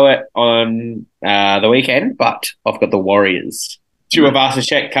didn't show it on the weekend, but I've got the Warriors.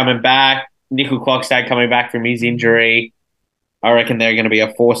 Tuivasa-Sheck coming back. Nickel Klokstad coming back from his injury. I reckon they're going to be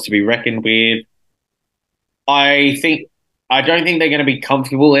a force to be reckoned with. I don't think they're going to be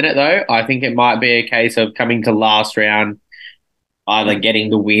comfortable in it, though. I think it might be a case of coming to last round, either getting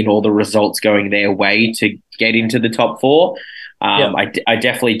the win or the results going their way to get into the top 4. I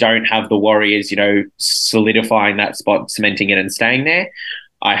definitely don't have the Warriors, solidifying that spot, cementing it and staying there.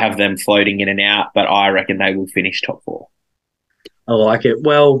 I have them floating in and out, but I reckon they will finish top 4. I like it.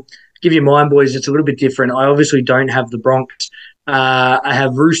 Well, give you mine, boys. It's a little bit different. I obviously don't have the Bronx. I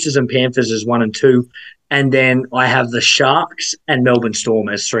have Roosters and Panthers as 1 and 2. And then I have the Sharks and Melbourne Storm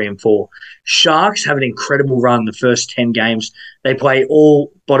as 3 and 4. Sharks have an incredible run the first 10 games. They play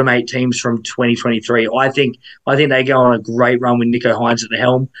all bottom 8 teams from 2023. I think they go on a great run with Nico Hines at the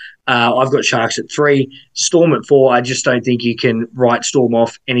helm. I've got Sharks at 3, Storm at 4. I just don't think you can write Storm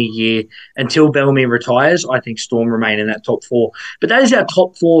off any year. Until Bellamy retires, I think Storm remain in that top 4. But that is our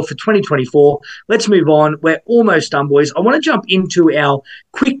top 4 for 2024. Let's move on. We're almost done, boys. I want to jump into our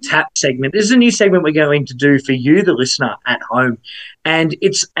quick tap segment. This is a new segment we're going to do for you, the listener at home. And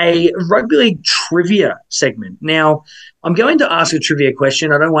it's a rugby league trivia segment. Now, I'm going to ask a trivia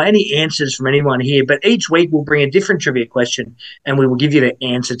question. I don't want any answers from anyone here, but each week we'll bring a different trivia question and we will give you the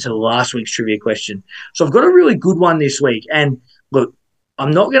answer to last week's trivia question. So I've got a really good one this week. And look,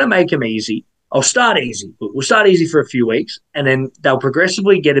 I'm not going to make them easy. I'll start easy. We'll start easy for a few weeks and then they'll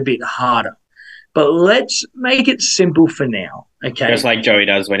progressively get a bit harder. But let's make it simple for now, okay? Just like Joey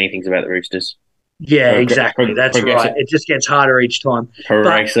does when he thinks about the Roosters. Yeah, exactly. That's right. It just gets harder each time.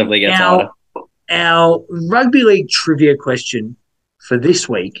 Progressively gets harder. Our rugby league trivia question for this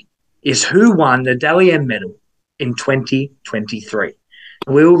week is who won the Dally M medal in 2023?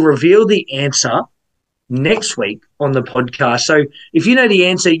 We will reveal the answer next week on the podcast. So if you know the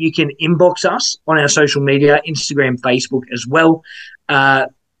answer, you can inbox us on our social media, Instagram, Facebook as well.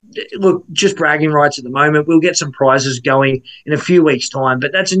 Look, just bragging rights at the moment. We'll get some prizes going in a few weeks' time,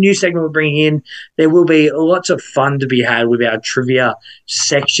 but that's a new segment we're bringing in. There will be lots of fun to be had with our trivia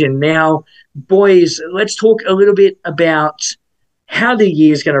section. Now, boys, let's talk a little bit about how the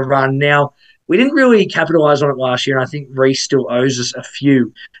year's going to run. Now, we didn't really capitalize on it last year, and I think Reece still owes us a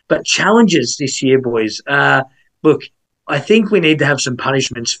few. But challenges this year, boys. Look, I think we need to have some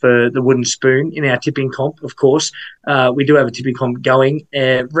punishments for the wooden spoon in our tipping comp, of course. We do have a tipping comp going.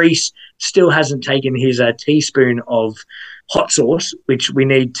 Reece still hasn't taken his teaspoon of hot sauce, which we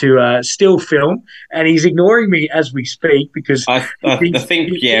need to still film, and he's ignoring me as we speak because I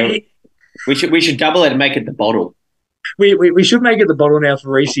think we should double it and make it the bottle. We should make it the bottle now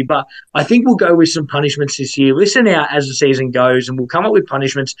for Reece, but I think we'll go with some punishments this year. Listen out as the season goes, and we'll come up with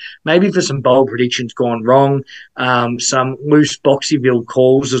punishments, maybe for some bold predictions gone wrong, some loose Boxyville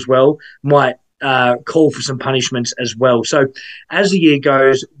calls as well, might call for some punishments as well. So as the year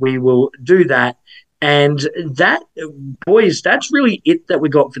goes, we will do that. And that, boys, that's really it that we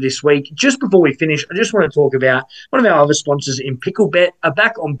got for this week. Just before we finish, I just want to talk about one of our other sponsors in Picklebet are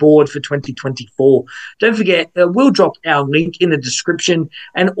back on board for 2024. Don't forget, we'll drop our link in the description.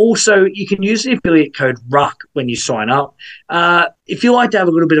 And also, you can use the affiliate code RUCK when you sign up. If you like to have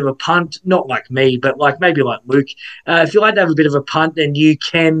a little bit of a punt, not like me, but maybe like Luke, if you like to have a bit of a punt, then you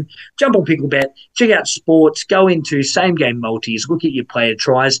can jump on Picklebet, check out sports, go into same game multis, look at your player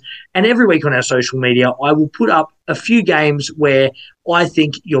tries. And every week on our social media, I will put up a few games where I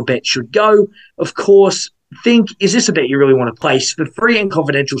think your bet should go. Of course, is this a bet you really want to place? For free and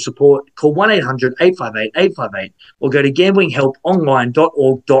confidential support, call 1-800-858-858 or go to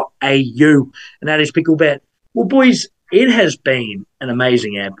gamblinghelponline.org.au. And that is Picklebet. Well, boys, it has been an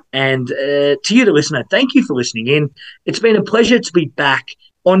amazing app. And to you, the listener, thank you for listening in. It's been a pleasure to be back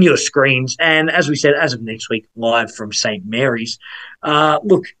on your screens. And as we said, as of next week, live from St. Mary's.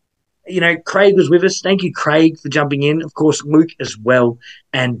 Look, Craig was with us. Thank you, Craig, for jumping in. Of course, Luke as well.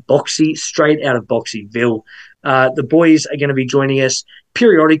 And Boxy, straight out of Boxyville. The boys are going to be joining us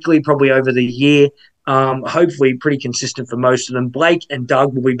periodically, probably over the year. Hopefully pretty consistent for most of them. Blake and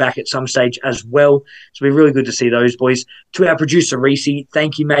Doug will be back at some stage as well. So it'll be really good to see those boys. To our producer, Reece,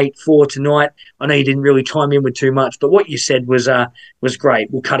 thank you, mate, for tonight. I know you didn't really chime in with too much, but what you said was great.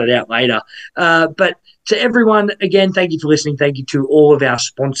 We'll cut it out later. But to everyone, again, thank you for listening. Thank you to all of our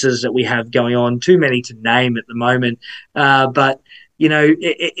sponsors that we have going on. Too many to name at the moment. But,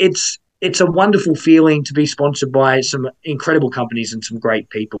 it's it's a wonderful feeling to be sponsored by some incredible companies and some great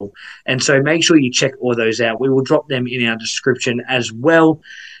people. And so make sure you check all those out. We will drop them in our description as well.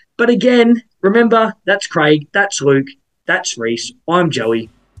 But again, remember, that's Craig, that's Luke, that's Reese, I'm Joey.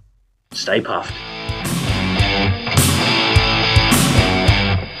 Stay puffed.